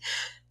readily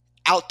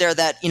out there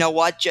that,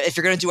 if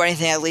you're going to do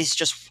anything, at least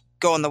just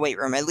go in the weight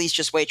room, at least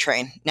just weight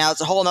train. Now,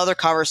 it's a whole other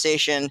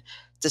conversation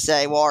to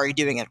say, well, are you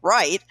doing it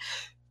right?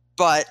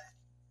 But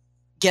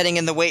getting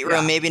in the weight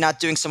room, maybe not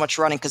doing so much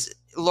running, because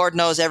Lord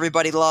knows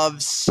everybody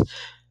loves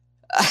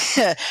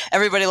to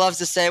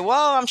say,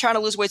 well, I'm trying to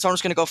lose weight, so I'm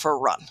just going to go for a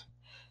run.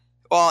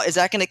 Well, is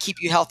that going to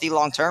keep you healthy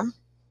long term?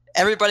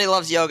 Everybody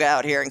loves yoga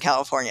out here in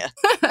California.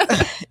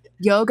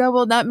 Yoga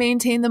will not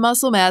maintain the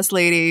muscle mass,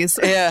 ladies.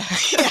 Yeah.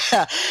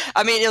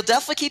 I mean, it'll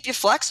definitely keep you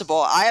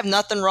flexible. I have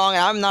nothing wrong,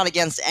 and I'm not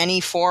against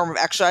any form of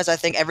exercise. I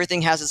think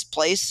everything has its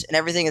place and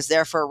everything is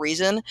there for a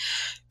reason,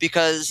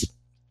 because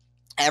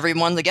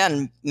everyone,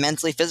 again,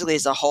 mentally, physically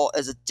is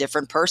a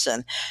different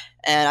person.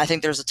 And I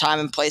think there's a time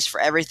and place for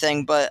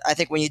everything. But I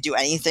think when you do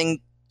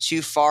anything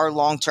too far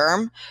long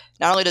term,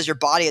 not only does your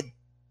body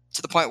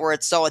to the point where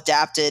it's so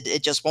adapted,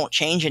 it just won't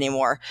change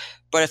anymore.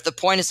 But if the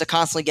point is to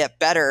constantly get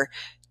better,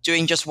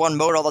 doing just one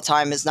mode all the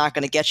time is not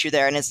going to get you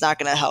there, and it's not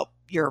going to help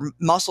your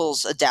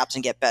muscles adapt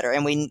and get better.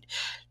 And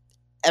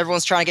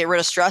everyone's trying to get rid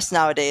of stress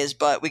nowadays,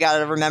 but we got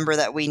to remember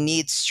that we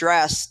need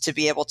stress to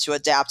be able to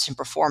adapt and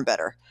perform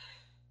better.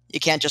 You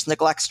can't just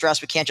neglect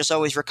stress. We can't just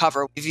always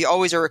recover. If you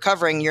always are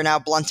recovering, you're now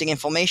blunting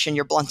inflammation,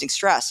 you're blunting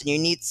stress, and you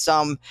need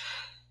some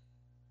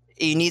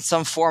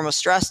form of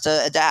stress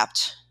to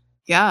adapt.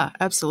 Yeah,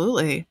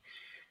 absolutely.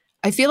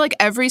 I feel like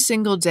every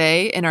single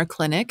day in our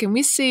clinic, and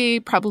we see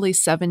probably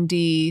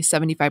 70,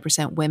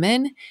 75%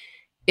 women,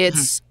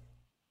 it's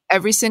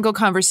every single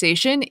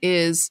conversation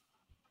is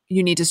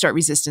you need to start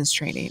resistance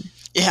training.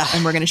 Yeah.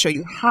 And we're going to show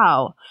you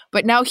how.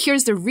 But now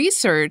here's the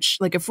research.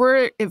 Like if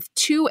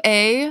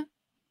 2A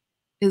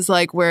is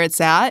like where it's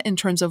at in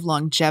terms of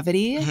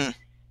longevity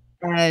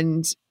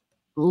and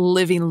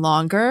living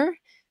longer,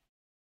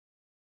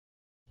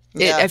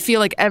 I feel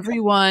like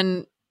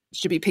everyone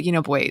should be picking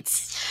up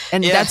weights.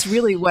 And that's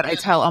really what I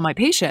tell all my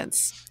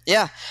patients.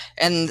 Yeah.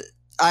 And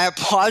I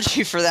applaud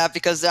you for that,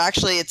 because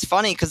actually it's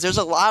funny, because there's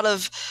a lot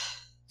of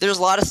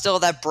still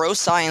that bro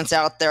science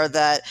out there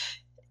that,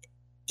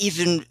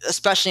 even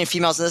especially in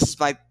females, and this is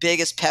my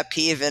biggest pet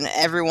peeve, and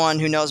everyone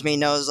who knows me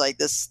knows, like,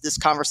 this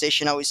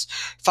conversation always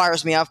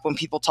fires me up when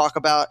people talk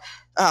about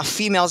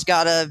females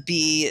gotta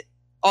be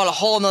on a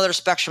whole nother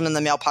spectrum than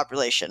the male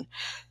population.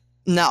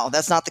 No,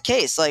 that's not the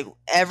case. Like,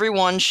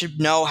 everyone should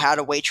know how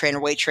to weight train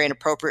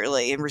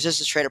appropriately and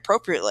resistance train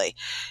appropriately.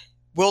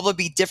 Will there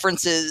be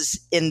differences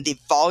in the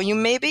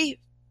volume?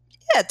 Maybe.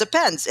 Yeah, it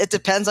depends. It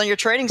depends on your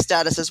training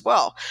status as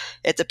well.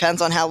 It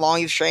depends on how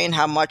long you've trained,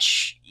 how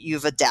much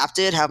you've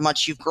adapted, how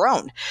much you've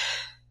grown.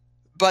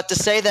 But to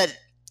say that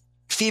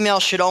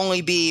females should only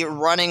be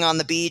running on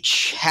the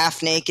beach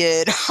half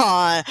naked,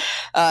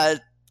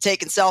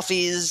 taking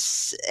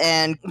selfies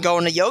and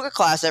going to yoga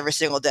class every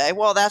single day,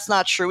 well, that's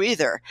not true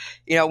either.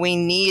 We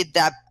need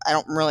that.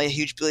 I'm really a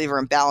huge believer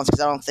in balance,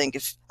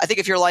 because I think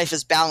if your life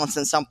is balanced,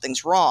 then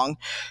something's wrong,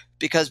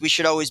 because we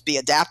should always be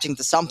adapting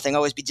to something,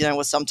 always be dealing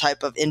with some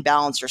type of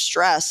imbalance or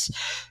stress.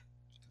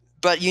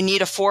 But you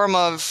need a form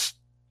of,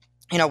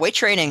 weight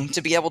training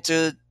to be able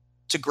to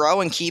grow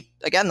and keep,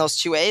 again, those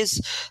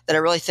 2As that I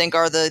really think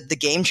are the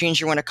game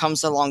changer when it comes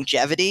to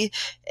longevity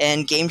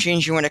and game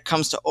changer when it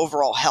comes to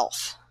overall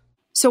health.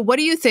 So what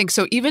do you think?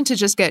 So even to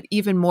just get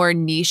even more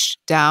niche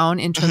down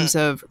in terms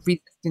of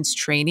resistance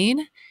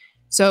training.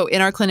 So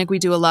in our clinic, we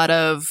do a lot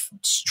of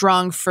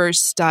strong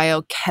first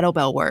style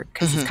kettlebell work,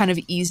 because it's kind of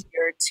easier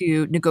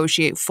to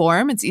negotiate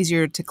form. It's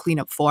easier to clean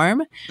up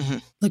form.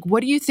 Like,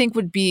 what do you think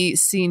would be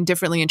seen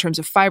differently in terms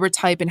of fiber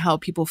type and how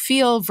people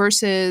feel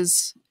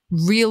versus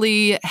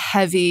really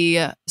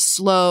heavy,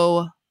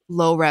 slow,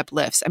 low rep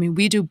lifts? I mean,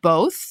 we do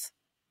both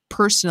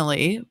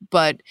personally,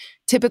 but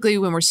typically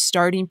when we're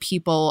starting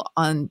people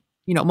on,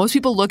 most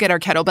people look at our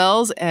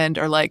kettlebells and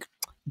are like,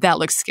 that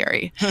looks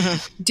scary.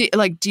 Do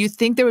you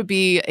think there would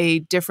be a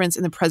difference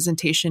in the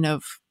presentation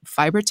of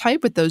fiber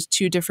type with those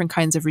two different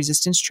kinds of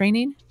resistance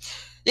training?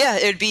 Yeah,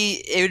 it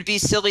would be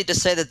silly to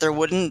say that there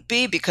wouldn't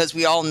be, because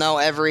we all know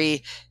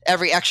every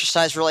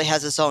exercise really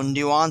has its own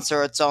nuance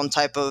or its own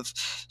type of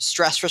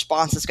stress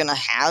response it's going to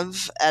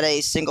have at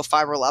a single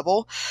fiber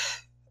level.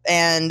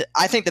 And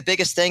I think the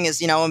biggest thing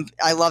is,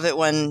 I love it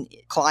when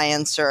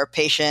clients or a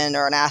patient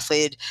or an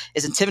athlete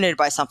is intimidated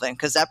by something,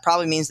 because that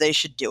probably means they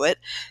should do it.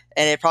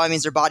 And it probably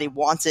means their body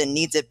wants it and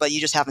needs it, but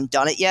you just haven't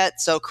done it yet.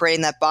 So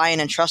creating that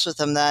buy-in and trust with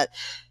them that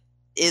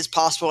is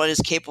possible and is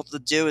capable to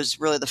do is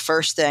really the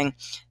first thing.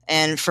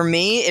 And for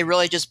me, it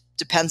really just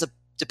depends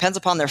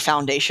upon their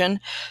foundation.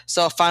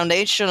 So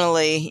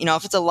foundationally,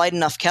 if it's a light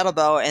enough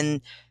kettlebell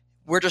and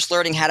we're just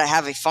learning how to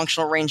have a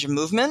functional range of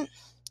movement,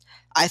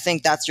 I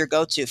think that's your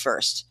go-to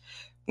first.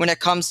 When it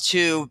comes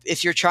to,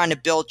 if you're trying to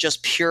build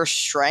just pure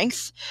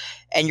strength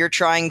and you're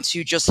trying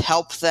to just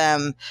help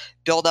them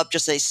build up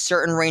just a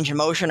certain range of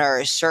motion or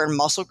a certain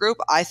muscle group,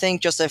 I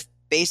think just a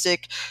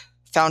basic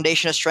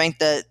foundation of strength,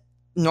 that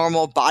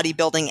normal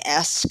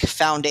bodybuilding-esque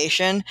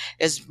foundation,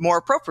 is more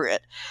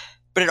appropriate.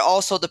 But it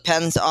also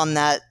depends on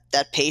that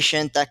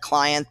patient, that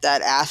client,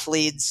 that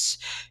athlete's,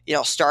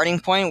 starting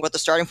point, what the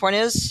starting point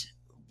is,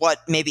 what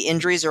maybe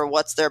injuries or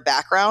what's their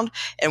background,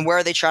 and where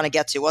are they trying to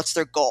get to? What's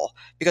their goal?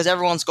 Because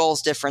everyone's goal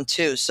is different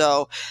too.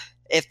 So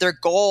if their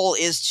goal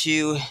is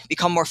to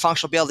become more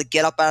functional, be able to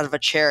get up out of a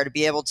chair, to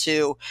be able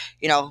to,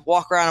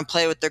 walk around and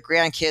play with their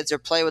grandkids or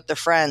play with their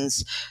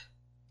friends,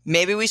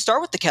 maybe we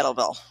start with the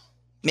kettlebell.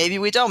 Maybe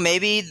we don't.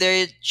 Maybe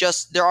they're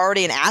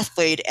already an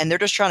athlete and they're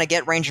just trying to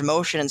get range of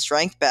motion and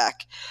strength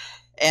back.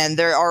 and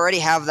they already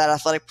have that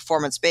athletic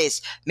performance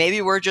base.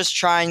 Maybe we're just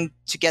trying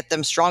to get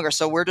them stronger.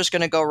 So we're just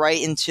going to go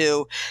right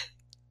into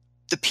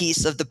the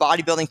piece of the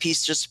bodybuilding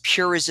piece, just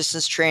pure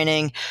resistance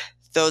training.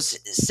 Those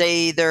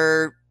say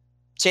they're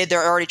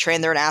already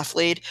trained, they're an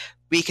athlete.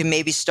 We can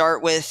maybe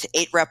start with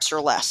 8 reps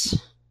or less.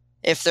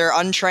 If they're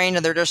untrained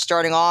and they're just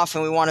starting off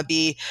and we want to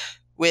be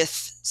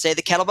with, say,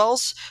 the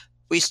kettlebells,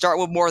 we start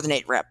with more than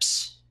 8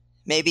 reps,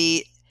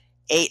 maybe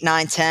 8,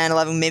 9, 10,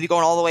 11, maybe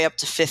going all the way up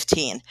to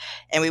 15.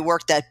 And we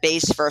work that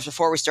base first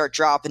before we start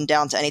dropping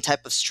down to any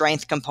type of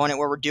strength component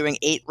where we're doing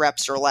 8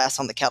 reps or less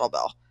on the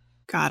kettlebell.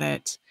 Got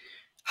it.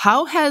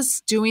 How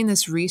has doing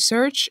this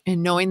research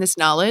and knowing this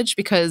knowledge,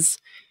 because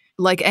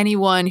like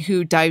anyone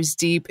who dives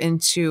deep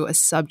into a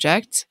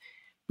subject,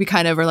 we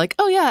kind of are like,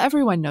 oh yeah,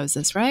 everyone knows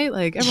this, right?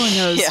 Like everyone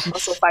knows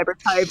muscle fiber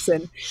types.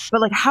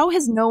 But like, how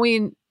has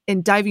knowing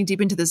and diving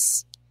deep into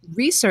this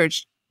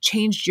research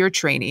changed your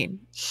training?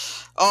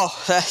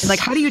 And like,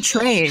 how do you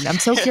train? I'm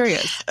so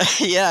curious.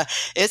 Yeah,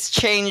 it's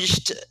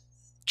changed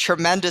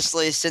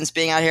tremendously since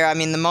being out here. I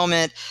mean, the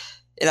moment,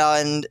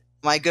 and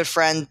my good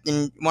friend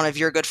and one of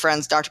your good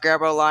friends, Dr.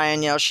 Gabrielle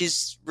Lyon,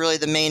 she's really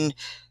the main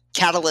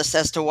catalyst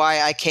as to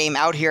why I came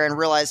out here and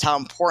realized how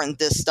important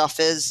this stuff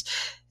is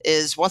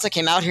once I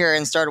came out here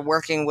and started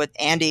working with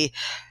Andy,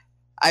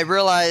 I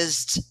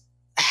realized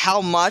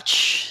how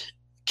much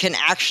can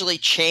actually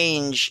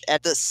change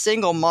at the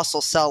single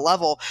muscle cell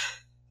level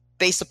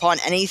based upon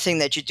anything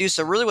that you do.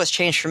 So really what's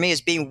changed for me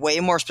is being way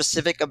more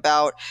specific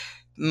about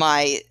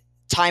my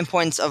time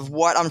points of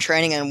what I'm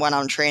training and when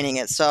I'm training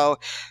it. So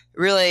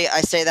really,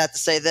 I say that to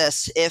say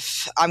this: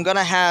 if I'm going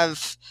to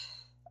have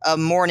a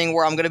morning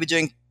where I'm going to be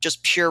doing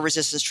just pure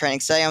resistance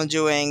training, say I'm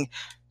doing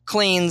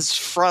cleans,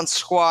 front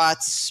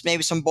squats,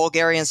 maybe some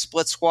Bulgarian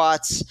split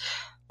squats,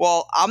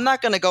 well, I'm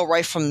not going to go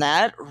right from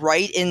that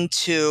right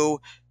into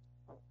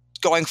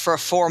going for a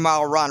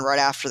 4-mile run right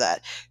after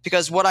that.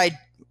 Because what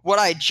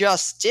I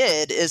just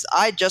did is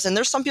and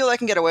there's some people that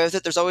can get away with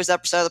it. There's always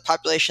that percent of the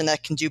population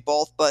that can do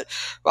both. But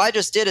what I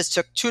just did is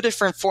took 2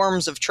 different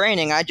forms of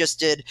training. I just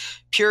did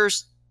pure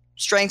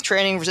strength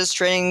training, resistance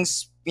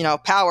trainings,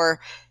 power.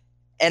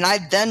 And I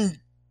then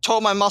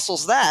told my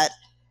muscles that.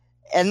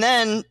 And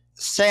then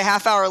say a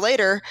half hour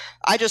later,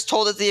 I just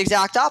told it the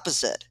exact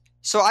opposite.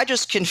 So I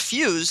just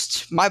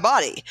confused my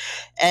body.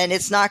 And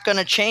it's not going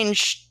to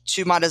change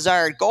to my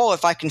desired goal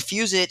if I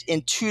confuse it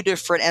in 2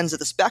 different ends of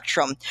the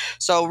spectrum.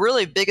 So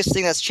really biggest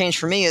thing that's changed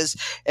for me is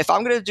if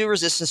I'm going to do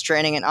resistance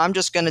training and I'm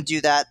just going to do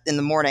that in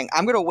the morning,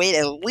 I'm going to wait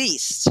at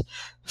least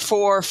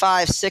 4,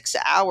 5, 6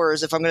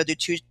 hours. If I'm going to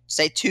do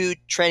 2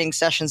 training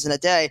sessions in a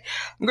day,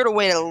 I'm going to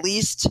wait at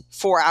least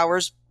 4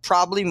 hours,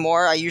 probably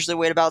more. I usually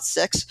wait about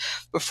 6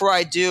 before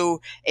I do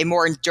a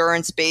more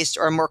endurance-based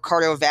or a more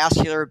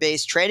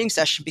cardiovascular-based training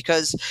session,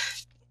 because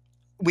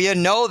we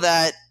know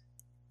that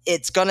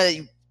it's going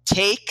to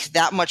take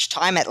that much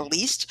time at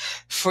least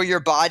for your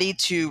body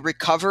to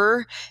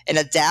recover and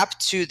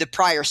adapt to the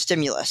prior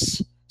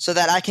stimulus so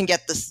that I can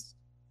get the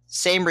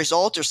same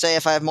result, or say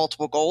if I have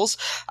multiple goals,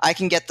 I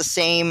can get the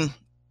same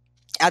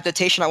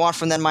adaptation I want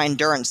from then my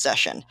endurance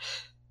session.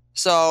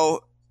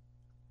 So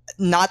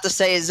not to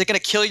say, is it going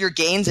to kill your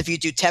gains if you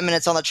do 10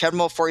 minutes on the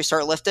treadmill before you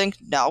start lifting?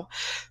 No.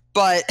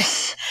 But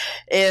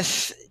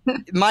if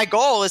my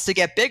goal is to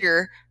get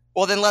bigger,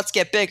 well, then let's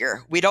get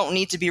bigger. We don't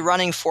need to be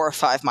running 4 or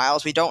 5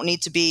 miles. We don't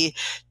need to be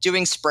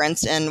doing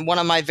sprints. And one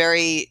of my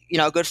very,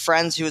 good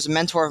friends who was a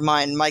mentor of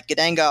mine, Mike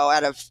Gadengo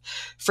out of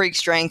Freak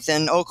Strength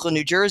in Oakland,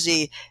 New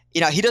Jersey,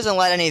 he doesn't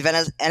let any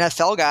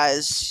NFL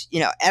guys,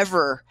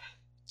 ever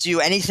do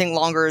anything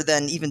longer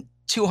than even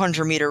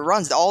 200-meter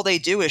runs. All they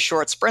do is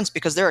short sprints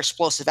because they're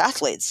explosive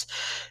athletes.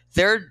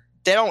 They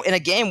don't, in a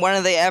game, when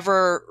are they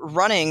ever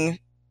running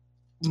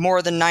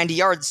more than 90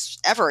 yards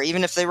ever?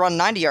 Even if they run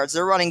 90 yards,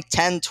 they're running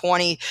 10,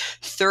 20,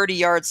 30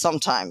 yards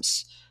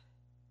sometimes.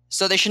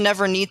 So they should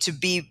never need to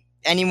be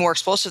any more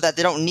explosive that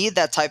they don't need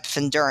that type of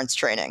endurance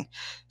training.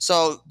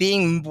 So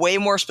being way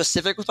more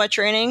specific with my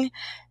training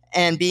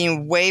and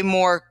being way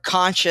more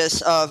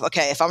conscious of,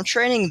 okay, if I'm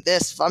training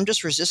this, if I'm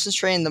just resistance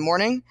training in the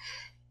morning,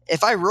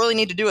 if I really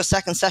need to do a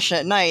second session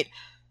at night,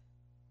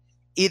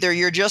 either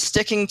you're just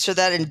sticking to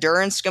that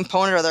endurance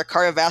component or that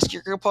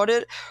cardiovascular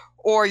component,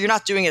 or you're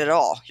not doing it at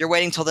all. You're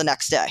waiting till the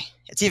next day.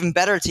 It's even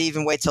better to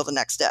even wait till the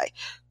next day.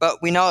 But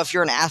we know if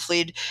you're an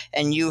athlete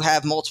and you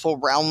have multiple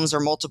realms or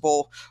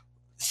multiple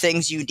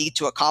things you need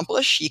to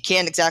accomplish, you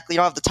don't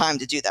have the time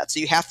to do that. So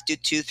you have to do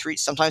 2, 3,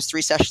 sometimes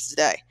 3 sessions a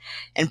day.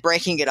 And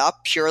breaking it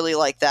up purely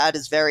like that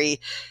is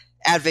very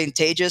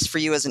advantageous for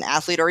you as an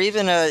athlete or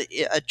even a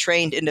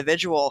trained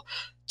individual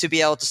to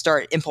be able to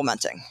start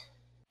implementing.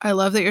 I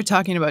love that you're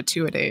talking about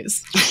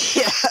 2-a-days.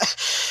 Yeah.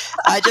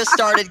 I just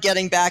started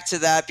getting back to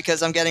that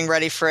because I'm getting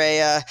ready for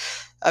a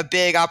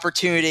big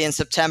opportunity in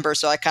September.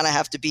 So I kind of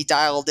have to be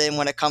dialed in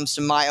when it comes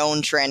to my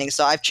own training.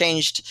 So I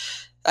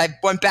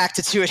went back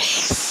to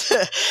 2-a-days.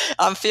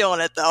 I'm feeling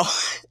it though.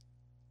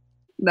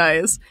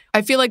 Nice.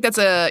 I feel like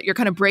you're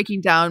kind of breaking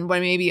down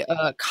what maybe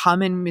a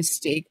common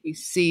mistake we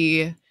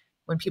see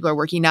when people are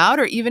working out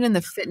or even in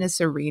the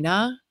fitness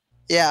arena.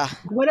 Yeah.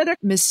 What other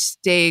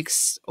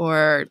mistakes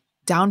or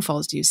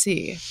downfalls do you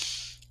see?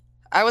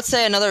 I would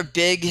say another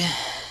big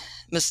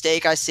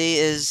mistake I see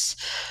is,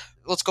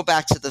 let's go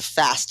back to the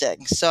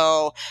fasting.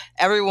 So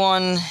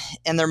everyone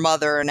and their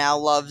mother now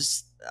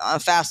loves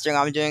fasting.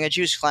 I'm doing a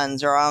juice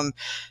cleanse, or I'm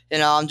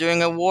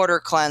doing a water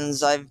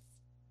cleanse. I've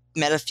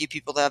met a few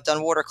people that have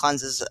done water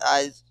cleanses.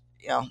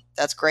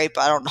 That's great,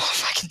 but I don't know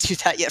if I can do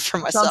that yet for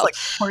myself. Sounds like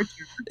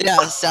torture. Yeah,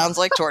 it sounds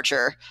like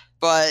torture.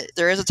 But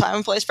there is a time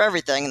and place for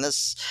everything in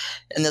this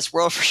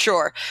world for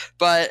sure.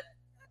 But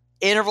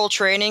interval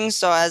training,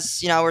 so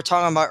as we're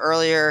talking about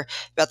earlier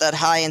about that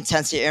high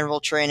intensity interval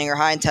training or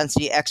high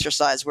intensity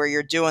exercise where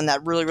you're doing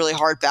that really, really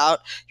hard bout,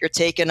 you're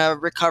taking a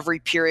recovery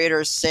period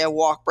or say a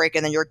walk break,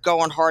 and then you're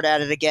going hard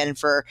at it again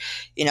for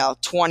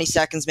 20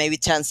 seconds, maybe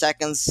 10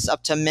 seconds,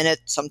 up to a minute,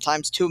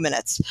 sometimes 2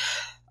 minutes.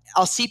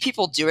 I'll see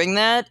people doing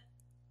that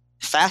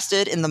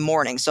fasted in the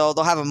morning. So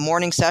they'll have a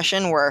morning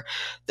session where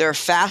they're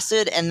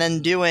fasted and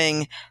then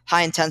doing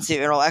high intensity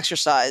interval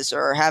exercise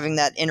or having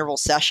that interval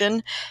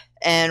session.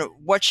 And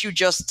what you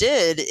just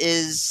did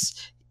is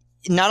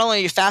not only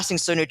are you fasting,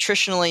 so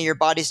nutritionally your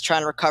body's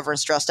trying to recover and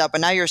stressed out,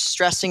 but now you're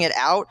stressing it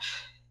out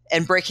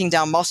and breaking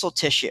down muscle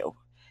tissue.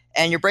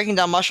 And you're breaking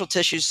down muscle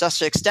tissue to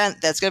such an extent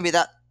that's going to be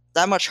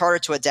that much harder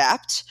to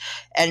adapt.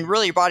 And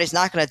really your body's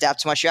not going to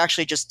adapt too much. You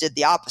actually just did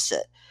the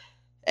opposite.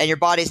 And your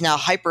body's now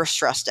hyper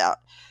stressed out.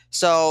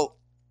 So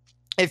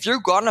if you're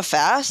going to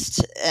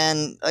fast,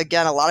 and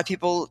again, a lot of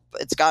people,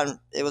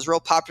 it was real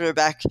popular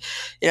back,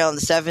 in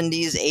the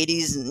 70s,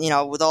 80s,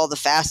 and, with all the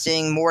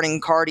fasted morning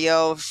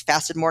cardio.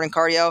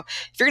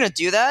 If you're going to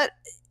do that,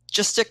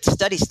 just stick to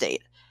steady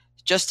state.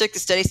 Just stick to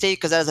steady state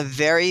because that has a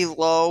very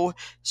low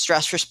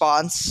stress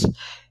response.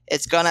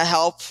 It's going to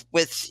help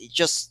with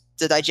just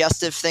the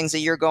digestive things that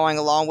you're going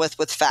along with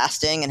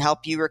fasting and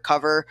help you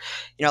recover,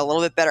 a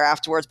little bit better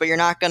afterwards, but you're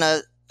not going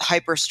to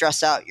hyper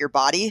stress out your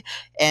body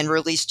and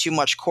release too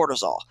much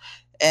cortisol.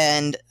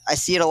 And I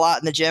see it a lot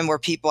in the gym where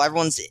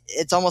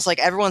it's almost like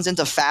everyone's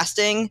into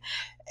fasting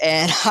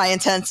and high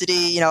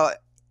intensity,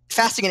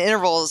 fasting in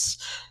intervals,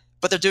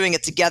 but they're doing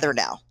it together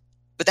now.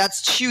 But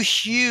that's two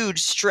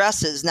huge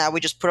stresses now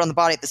we just put on the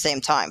body at the same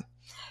time.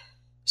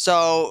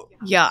 So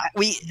how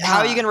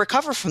are you going to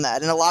recover from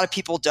that? And a lot of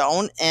people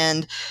don't.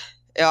 And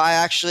I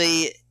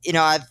actually,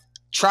 I've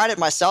tried it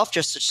myself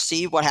just to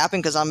see what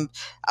happened because I'm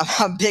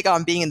big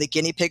on being the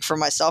guinea pig for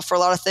myself for a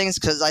lot of things,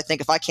 because I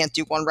think if I can't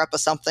do one rep of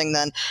something,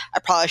 then I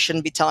probably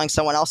shouldn't be telling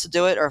someone else to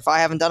do it, or if I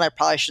haven't done it, I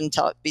probably shouldn't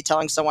be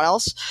telling someone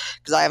else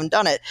because I haven't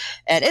done it,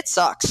 and it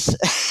sucks.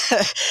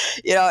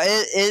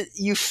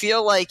 You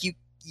feel like you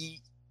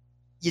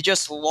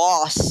just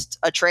lost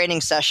a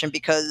training session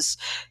because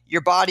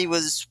your body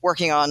was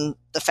working on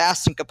the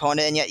fasting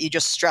component, and yet you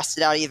just stressed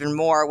it out even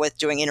more with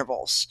doing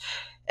intervals.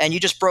 And you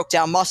just broke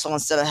down muscle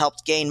instead of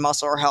helped gain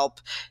muscle or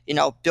help,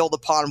 build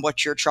upon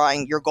what your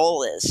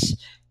goal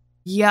is.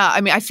 Yeah.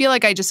 I mean, I feel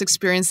like I just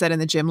experienced that in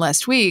the gym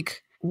last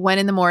week. Went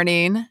in the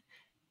morning,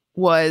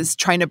 was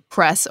trying to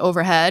press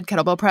overhead,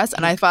 kettlebell press,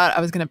 and I thought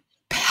I was going to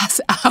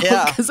pass out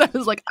because I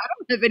was like, I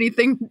don't have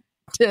anything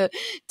to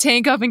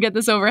tank up and get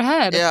this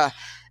overhead. Yeah.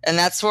 And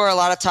that's where a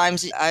lot of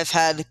times I've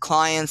had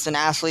clients and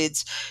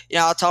athletes,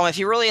 I'll tell them, if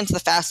you're really into the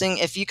fasting,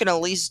 if you can at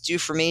least do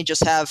for me,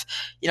 just have,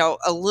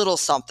 a little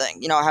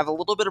something, have a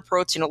little bit of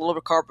protein, a little bit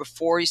of carb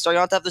before you start. You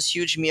don't have to have this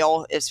huge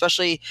meal,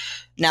 especially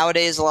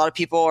nowadays. A lot of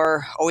people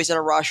are always in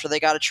a rush where they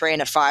got to train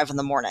at 5 in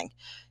the morning,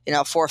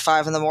 4 or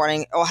 5 in the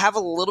morning. Or have a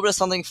little bit of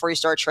something before you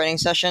start a training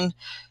session.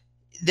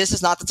 This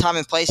is not the time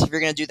and place if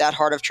you're going to do that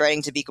hard of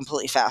training to be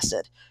completely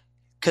fasted.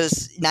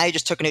 Because now you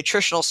just took a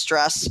nutritional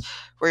stress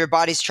where your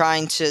body's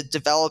trying to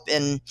develop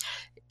and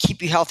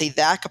keep you healthy,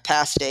 that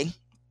capacity.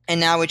 And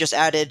now we just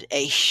added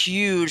a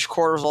huge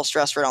cortisol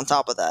stress right on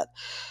top of that.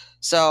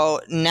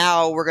 So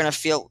now we're going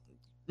to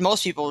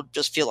most people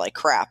just feel like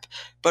crap.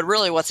 But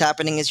really what's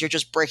happening is you're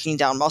just breaking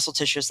down muscle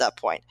tissue at that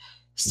point.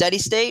 Steady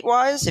state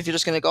wise, if you're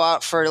just going to go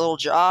out for a little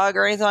jog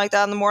or anything like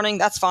that in the morning,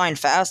 that's fine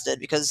fasted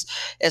because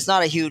it's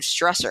not a huge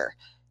stressor.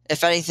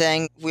 If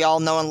anything, we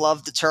all know and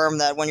love the term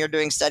that when you're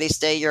doing steady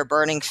state, you're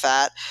burning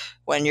fat.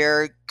 When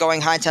you're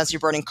going high intensity, you're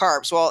burning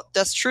carbs. Well,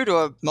 that's true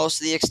to most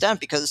of the extent,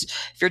 because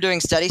if you're doing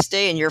steady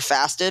state and you're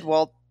fasted,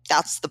 well,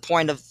 that's the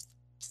point of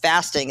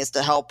fasting, is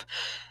to help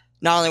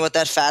not only with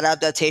that fat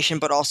adaptation,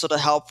 but also to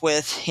help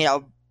with,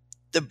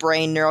 the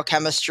brain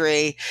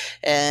neurochemistry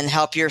and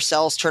help your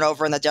cells turn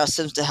over in the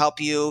digestive to help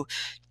you,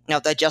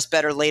 digest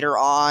better later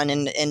on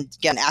and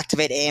again,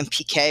 activate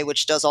AMPK,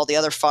 which does all the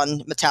other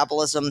fun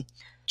metabolism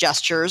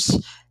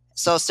gestures.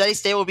 So steady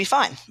state will be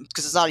fine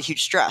because it's not a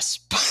huge stress.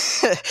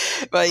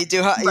 But you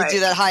do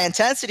that high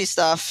intensity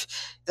stuff.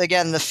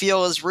 Again, the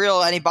feel is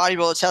real. Any bodybuilder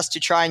will attest to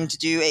trying to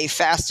do a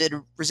fasted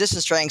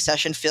resistance training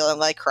session feeling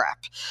like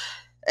crap.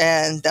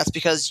 And that's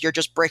because you're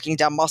just breaking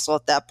down muscle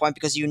at that point,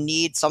 because you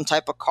need some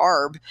type of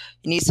carb.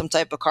 You need some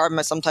type of carb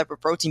and some type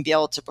of protein to be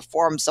able to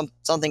perform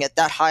something at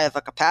that high of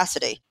a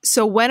capacity.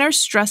 So when are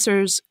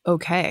stressors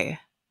okay?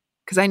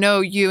 Because I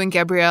know you and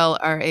Gabrielle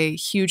are a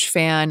huge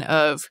fan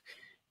of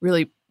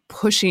really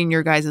pushing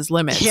your guys'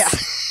 limits. Yeah.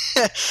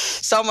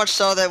 So much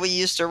so that we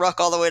used to ruck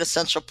all the way to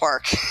Central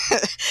Park.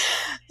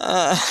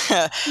 uh,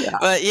 Yeah.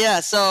 But yeah,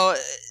 so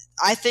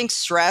I think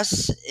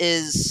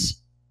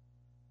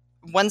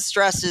when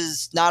stress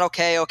is not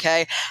okay.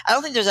 I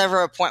don't think there's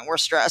ever a point where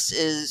stress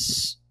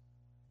is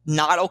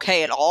not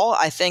okay at all.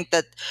 I think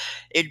that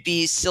it'd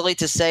be silly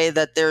to say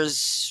that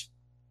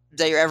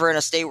you're ever in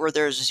a state where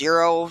there's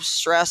zero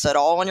stress at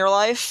all in your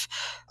life.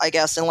 I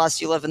guess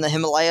unless you live in the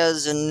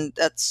Himalayas and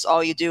that's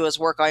all you do is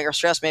work on your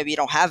stress, maybe you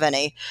don't have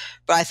any.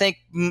 But I think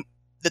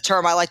the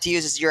term I like to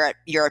use is you're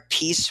at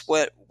peace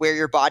with where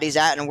your body's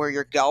at and where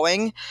you're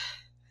going.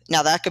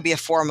 Now that could be a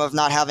form of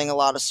not having a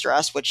lot of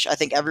stress, which I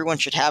think everyone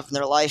should have in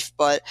their life.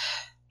 But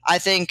I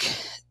think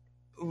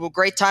a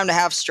great time to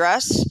have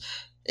stress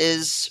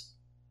is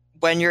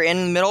when you're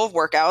in the middle of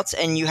workouts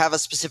and you have a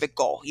specific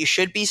goal. You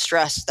should be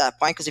stressed at that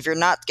point, because if you're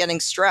not getting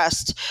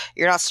stressed,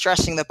 you're not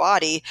stressing the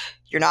body,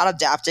 you're not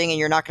adapting, and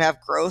you're not going to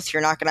have growth.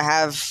 You're not going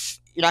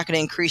to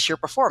increase your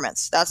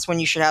performance. That's when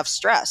you should have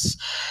stress.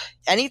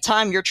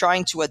 Anytime you're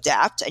trying to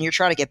adapt and you're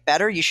trying to get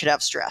better, you should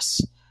have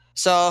stress.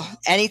 So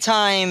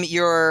anytime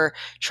you're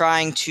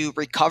trying to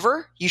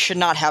recover, you should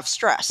not have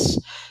stress.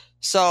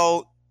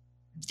 So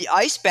the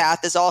ice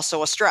bath is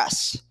also a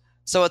stress.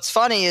 So what's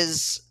funny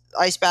is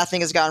ice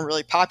bathing has gotten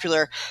really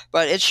popular,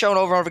 but it's shown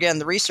over and over again in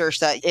the research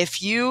that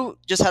if you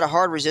just had a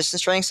hard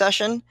resistance training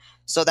session,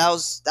 so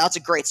that's a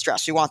great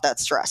stress. We want that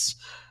stress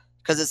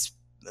because it's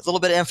a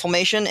little bit of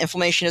inflammation.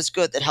 Inflammation is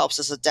good. That helps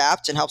us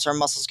adapt and helps our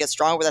muscles get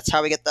stronger. That's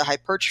how we get the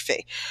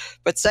hypertrophy.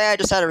 But say I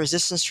just had a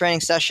resistance training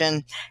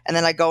session and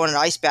then I go in an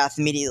ice bath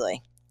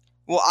immediately.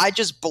 Well, I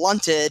just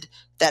blunted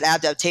that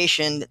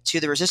adaptation to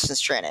the resistance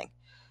training.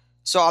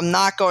 So I'm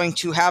not going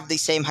to have the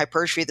same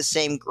hypertrophy, the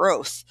same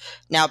growth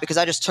now, because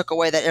I just took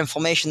away that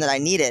inflammation that I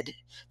needed,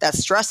 that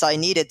stress I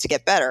needed to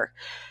get better.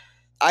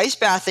 Ice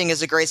bathing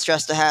is a great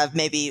stress to have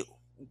maybe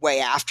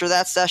way after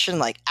that session,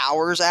 like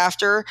hours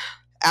after.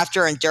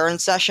 After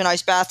endurance session,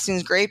 ice bathing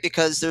is great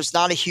because there's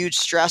not a huge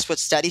stress with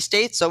steady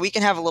state. So we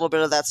can have a little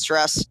bit of that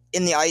stress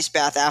in the ice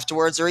bath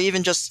afterwards, or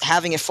even just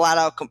having it flat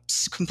out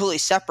completely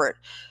separate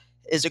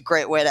is a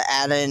great way to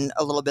add in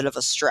a little bit of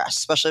a stress,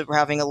 especially if we're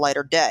having a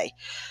lighter day.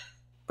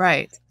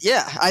 Right.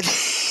 Yeah,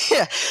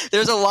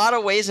 there's a lot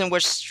of ways in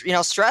which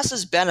stress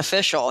is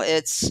beneficial.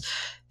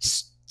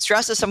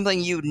 Stress is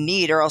something you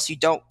need, or else you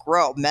don't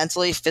grow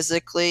mentally,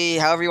 physically,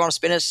 however you want to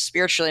spin it,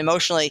 spiritually,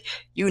 emotionally.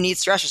 You need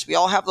stressors. We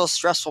all have those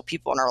stressful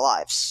people in our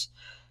lives,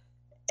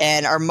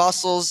 and our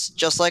muscles,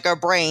 just like our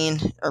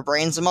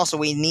brain's a muscle.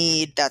 We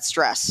need that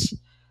stress,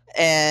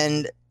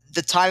 and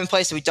the time and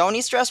place that we don't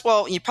need stress,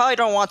 well, you probably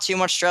don't want too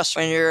much stress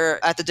when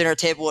you're at the dinner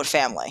table with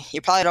family.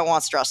 You probably don't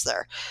want stress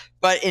there.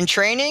 But in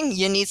training,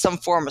 you need some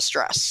form of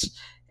stress,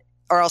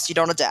 or else you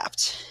don't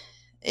adapt.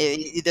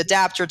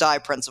 Adapt or die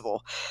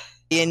principle.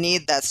 You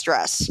need that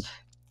stress.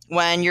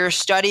 When you're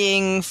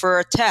studying for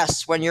a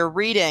test, when you're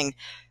reading,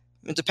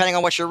 depending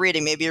on what you're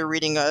reading, maybe you're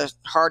reading a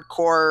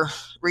hardcore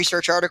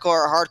research article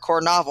or a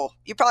hardcore novel,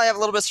 you probably have a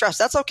little bit of stress.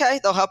 That's okay.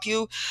 They'll help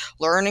you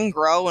learn and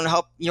grow and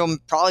you'll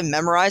probably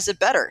memorize it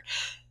better.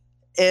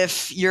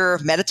 If you're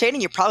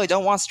meditating, you probably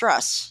don't want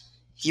stress.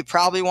 You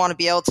probably want to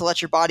be able to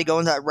let your body go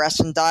into that rest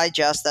and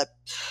digest, that,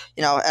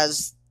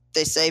 as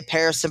they say,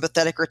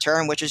 parasympathetic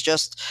return, which is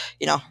just,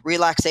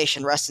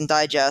 relaxation, rest and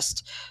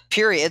digest,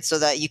 period, so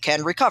that you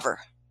can recover.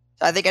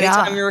 I think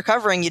anytime you're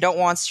recovering, you don't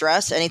want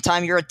stress.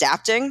 Anytime you're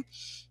adapting,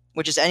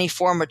 which is any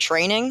form of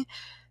training,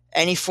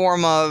 any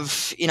form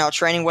of,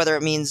 training, whether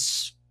it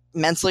means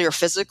mentally or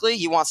physically,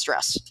 you want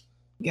stress.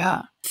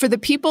 Yeah. For the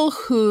people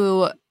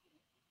who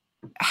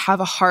have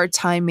a hard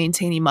time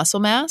maintaining muscle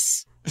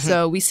mass,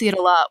 so we see it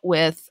a lot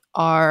with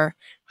our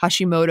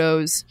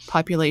Hashimoto's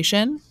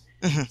population.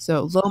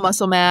 So low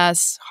muscle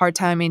mass, hard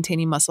time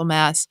maintaining muscle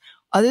mass.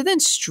 Other than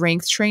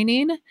strength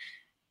training,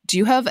 do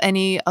you have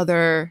any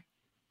other,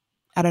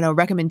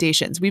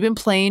 recommendations? We've been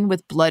playing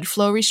with blood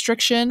flow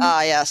restriction.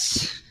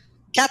 Yes.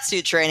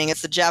 Katsu training.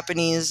 It's the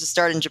Japanese,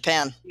 start in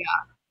Japan.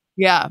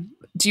 Yeah.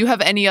 Do you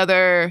have any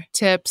other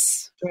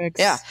tips, tricks?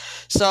 Yeah.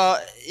 So,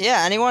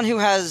 anyone who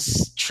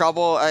has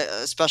trouble,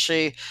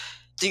 especially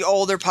the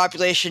older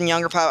population,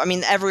 younger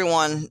population,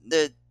 everyone,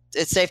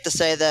 it's safe to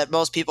say that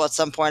most people at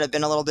some point have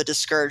been a little bit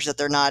discouraged that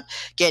they're not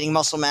gaining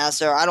muscle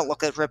mass, or I don't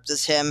look at ripped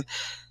as him.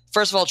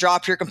 First of all,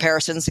 drop your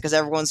comparisons because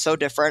everyone's so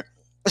different.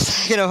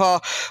 Second of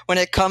all, when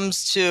it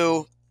comes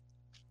to,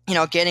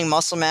 gaining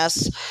muscle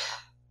mass,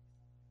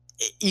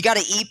 you got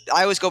to eat.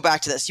 I always go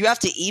back to this. You have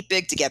to eat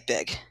big to get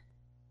big.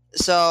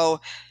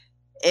 So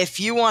if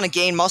you want to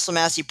gain muscle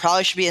mass, you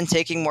probably should be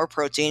intaking more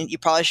protein. You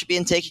probably should be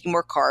intaking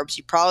more carbs.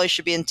 You probably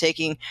should be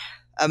intaking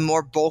a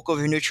more bulk of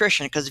your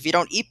nutrition, because if you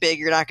don't eat big,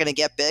 you're not going to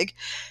get big.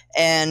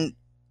 And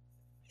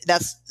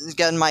that's,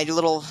 again, my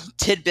little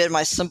tidbit,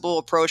 my simple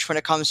approach when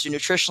it comes to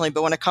nutritionally.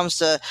 But when it comes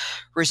to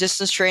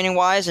resistance training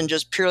wise and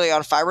just purely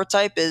on fiber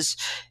type, it's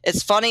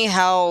funny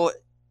how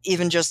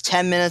even just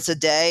 10 minutes a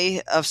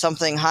day of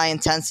something high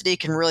intensity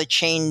can really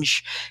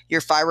change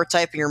your fiber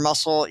type and your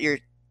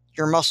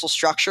muscle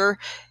structure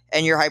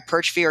and your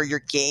hypertrophy, or your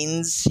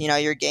gains,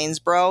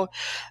 bro.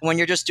 When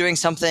you're just doing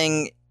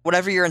something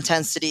whatever your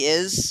intensity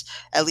is,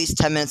 at least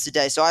 10 minutes a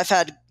day. So I've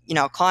had,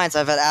 clients,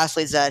 I've had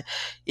athletes that,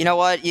 you know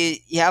what, you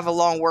have a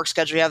long work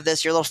schedule, you have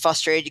this, you're a little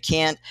frustrated, you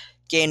can't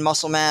gain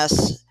muscle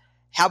mass.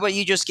 How about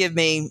you just give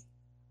me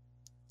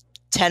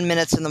 10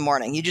 minutes in the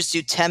morning? You just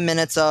do 10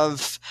 minutes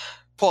of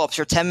pull-ups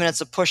or 10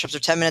 minutes of push-ups or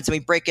 10 minutes, and we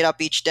break it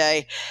up each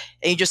day,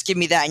 and you just give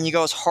me that, and you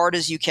go as hard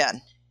as you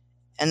can.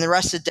 And the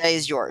rest of the day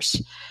is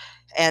yours.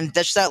 And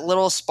that's that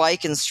little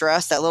spike in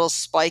stress, that little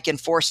spike in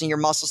forcing your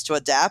muscles to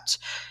adapt,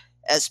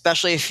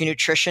 especially if your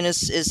nutrition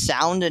is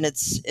sound and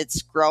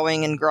it's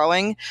growing and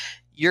growing,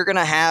 you're going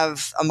to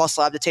have a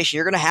muscle adaptation.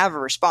 You're going to have a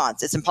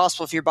response. It's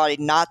impossible for your body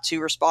not to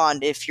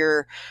respond if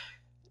you're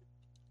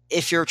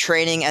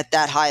training at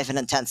that high of an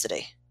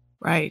intensity.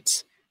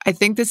 Right. I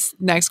think this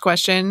next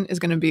question is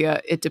going to be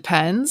it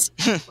depends,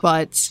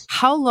 but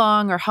how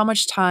long or how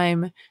much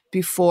time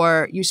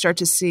before you start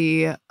to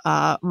see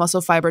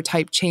muscle fiber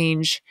type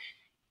change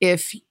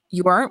if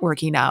you aren't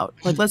working out?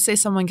 Like, let's say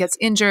someone gets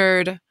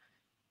injured,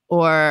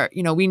 or,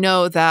 we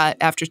know that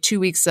after 2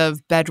 weeks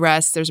of bed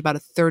rest, there's about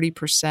a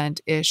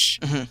 30%-ish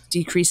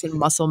decrease in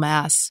muscle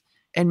mass.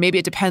 And maybe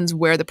it depends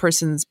where the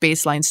person's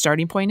baseline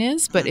starting point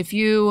is. But if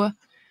you,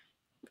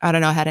 I don't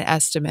know, had an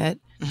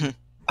estimate,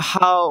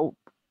 how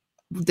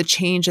the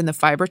change in the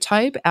fiber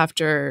type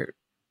after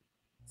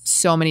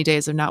so many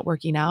days of not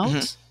working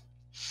out?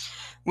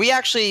 We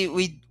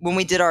when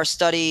we did our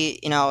study,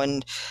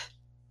 and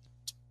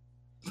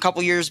a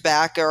couple years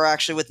back, or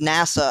actually with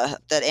NASA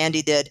that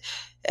Andy did,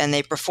 and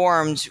they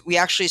performed, we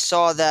actually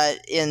saw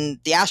that in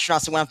the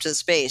astronauts that went up to the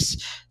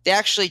space, they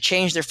actually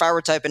changed their fiber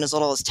type in as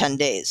little as 10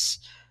 days.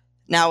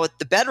 Now with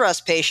the bed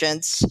rest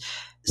patients,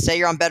 say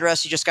you're on bed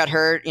rest, you just got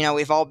hurt,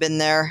 we've all been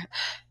there.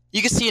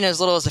 You can see in as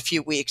little as a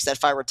few weeks that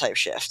fiber type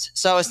shift.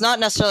 So it's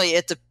not necessarily,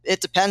 it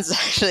depends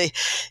actually,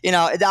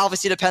 it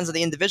obviously depends on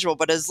the individual,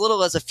 but as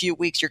little as a few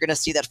weeks, you're going to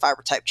see that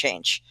fiber type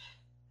change.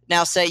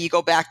 Now, say you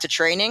go back to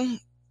training,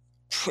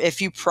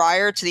 if you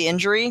prior to the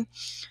injury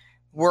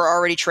were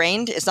already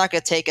trained, it's not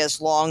going to take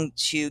as long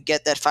to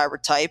get that fiber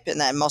type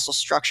and that muscle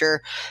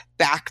structure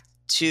back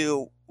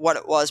to what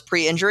it was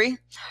pre-injury.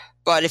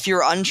 But if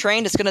you're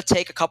untrained, it's going to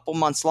take a couple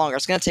months longer.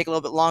 It's going to take a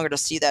little bit longer to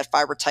see that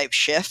fiber type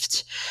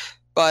shift.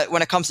 But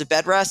when it comes to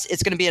bed rest,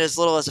 it's going to be as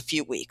little as a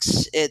few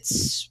weeks.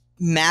 It's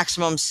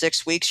maximum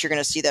 6 weeks, you're going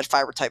to see that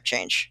fiber type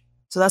change.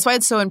 So that's why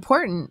it's so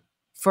important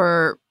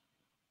for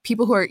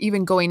people who are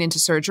even going into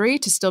surgery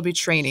to still be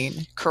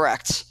training.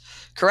 Correct.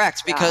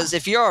 Because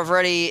if you're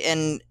already,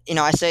 and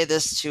I say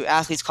this to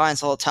athletes,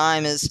 clients all the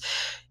time, is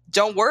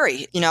don't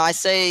worry. I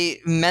say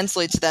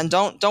mentally to them,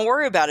 don't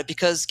worry about it,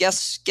 because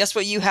guess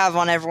what you have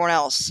on everyone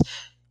else?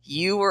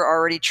 You were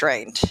already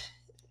trained.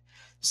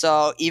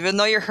 So even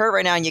though you're hurt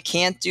right now and you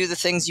can't do the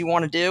things you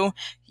want to do,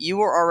 you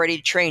were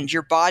already trained.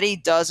 Your body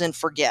doesn't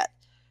forget.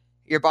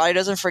 Your body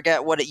doesn't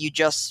forget what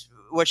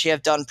you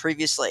have done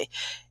previously.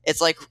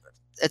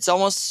 It's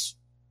almost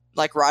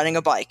like riding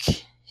a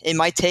bike. It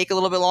might take a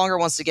little bit longer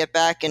once you get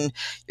back and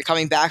you're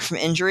coming back from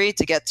injury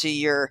to get to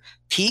your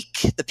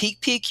peak, the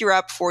peak you were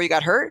at before you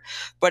got hurt,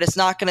 but it's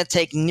not going to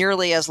take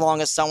nearly as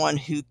long as someone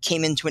who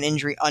came into an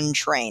injury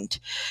untrained.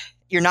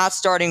 You're not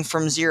starting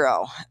from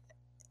zero.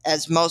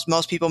 As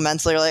most people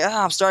mentally are like,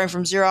 I'm starting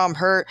from zero, I'm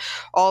hurt,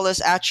 all this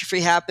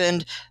atrophy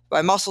happened,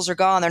 my muscles are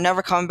gone, they're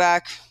never coming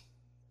back.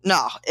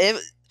 No,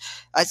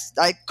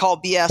 I call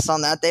BS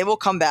on that. They will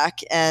come back,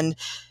 and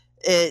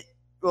it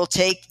will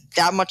take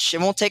that much. It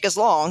won't take as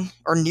long,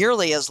 or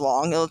nearly as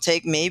long. It'll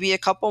take maybe a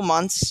couple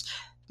months,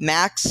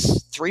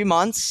 max 3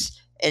 months,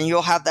 and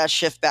you'll have that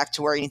shift back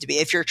to where you need to be.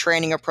 If you're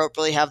training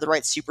appropriately, have the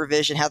right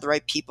supervision, have the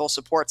right people,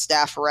 support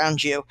staff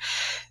around you,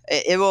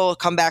 it will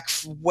come back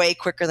way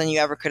quicker than you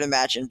ever could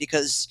imagine,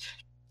 because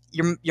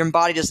your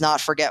body does not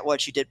forget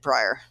what you did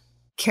prior.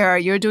 Kara,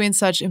 you're doing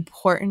such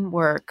important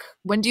work.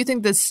 When do you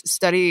think this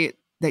study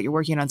that you're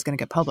working on is going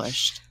to get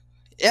published?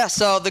 Yeah,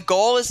 so the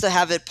goal is to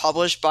have it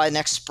published by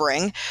next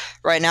spring.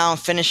 Right now I'm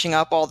finishing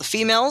up all the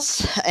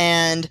females,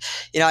 and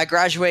I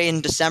graduate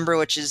in December,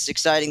 which is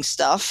exciting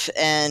stuff,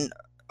 and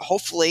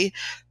hopefully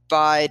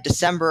by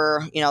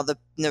December,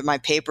 my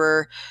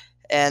paper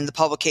and the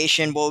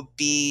publication will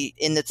be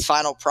in its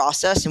final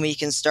process, and we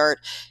can start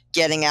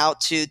getting out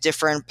to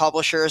different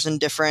publishers and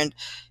different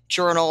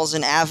journals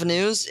and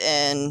avenues.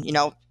 And,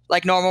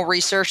 like normal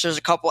research, there's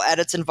a couple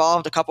edits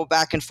involved, a couple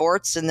back and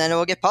forths, and then it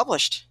will get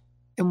published.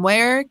 And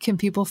where can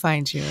people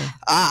find you?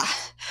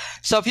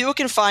 So people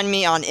can find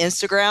me on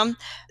Instagram.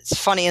 It's a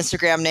funny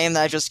Instagram name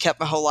that I've just kept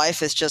my whole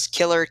life. It's just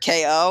Killer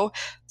KO.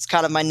 It's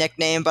kind of my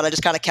nickname, but I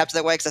just kind of kept it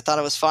that way because I thought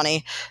it was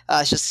funny.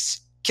 It's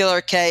just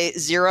Killer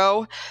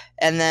K0.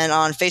 And then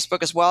on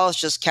Facebook as well,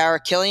 it's just Kara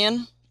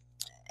Killian.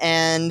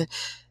 And,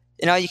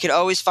 you can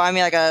always find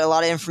me. I got a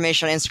lot of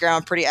information on Instagram.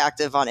 I'm pretty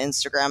active on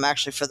Instagram,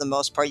 actually, for the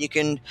most part.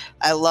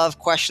 I love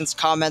questions,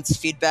 comments,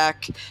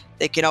 feedback.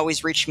 They can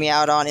always reach me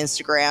out on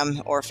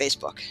Instagram or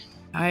Facebook.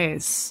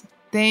 Nice.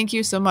 Thank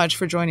you so much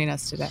for joining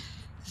us today.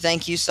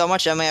 Thank you so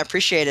much, Emily. I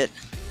appreciate it.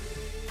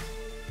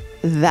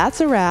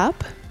 That's a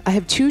wrap. I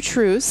have 2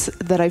 truths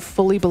that I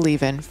fully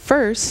believe in.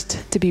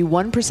 First, to be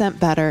 1%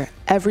 better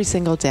every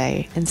single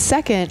day. And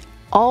second,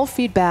 all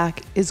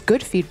feedback is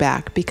good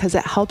feedback because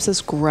it helps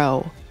us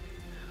grow.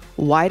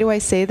 Why do I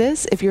say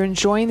this? If you're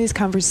enjoying these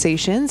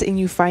conversations and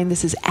you find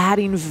this is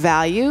adding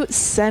value,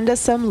 send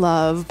us some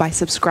love by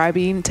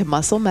subscribing to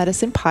Muscle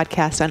Medicine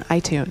Podcast on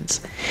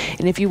iTunes.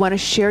 And if you want to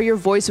share your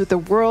voice with the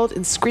world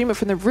and scream it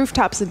from the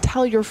rooftops and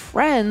tell your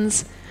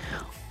friends,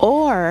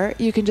 or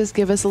you can just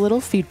give us a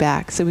little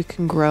feedback so we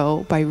can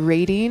grow by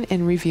rating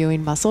and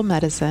reviewing Muscle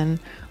Medicine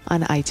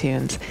on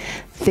iTunes.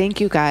 Thank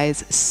you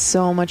guys.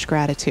 So much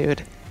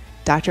gratitude.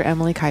 Dr.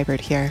 Emily Kiberd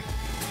here.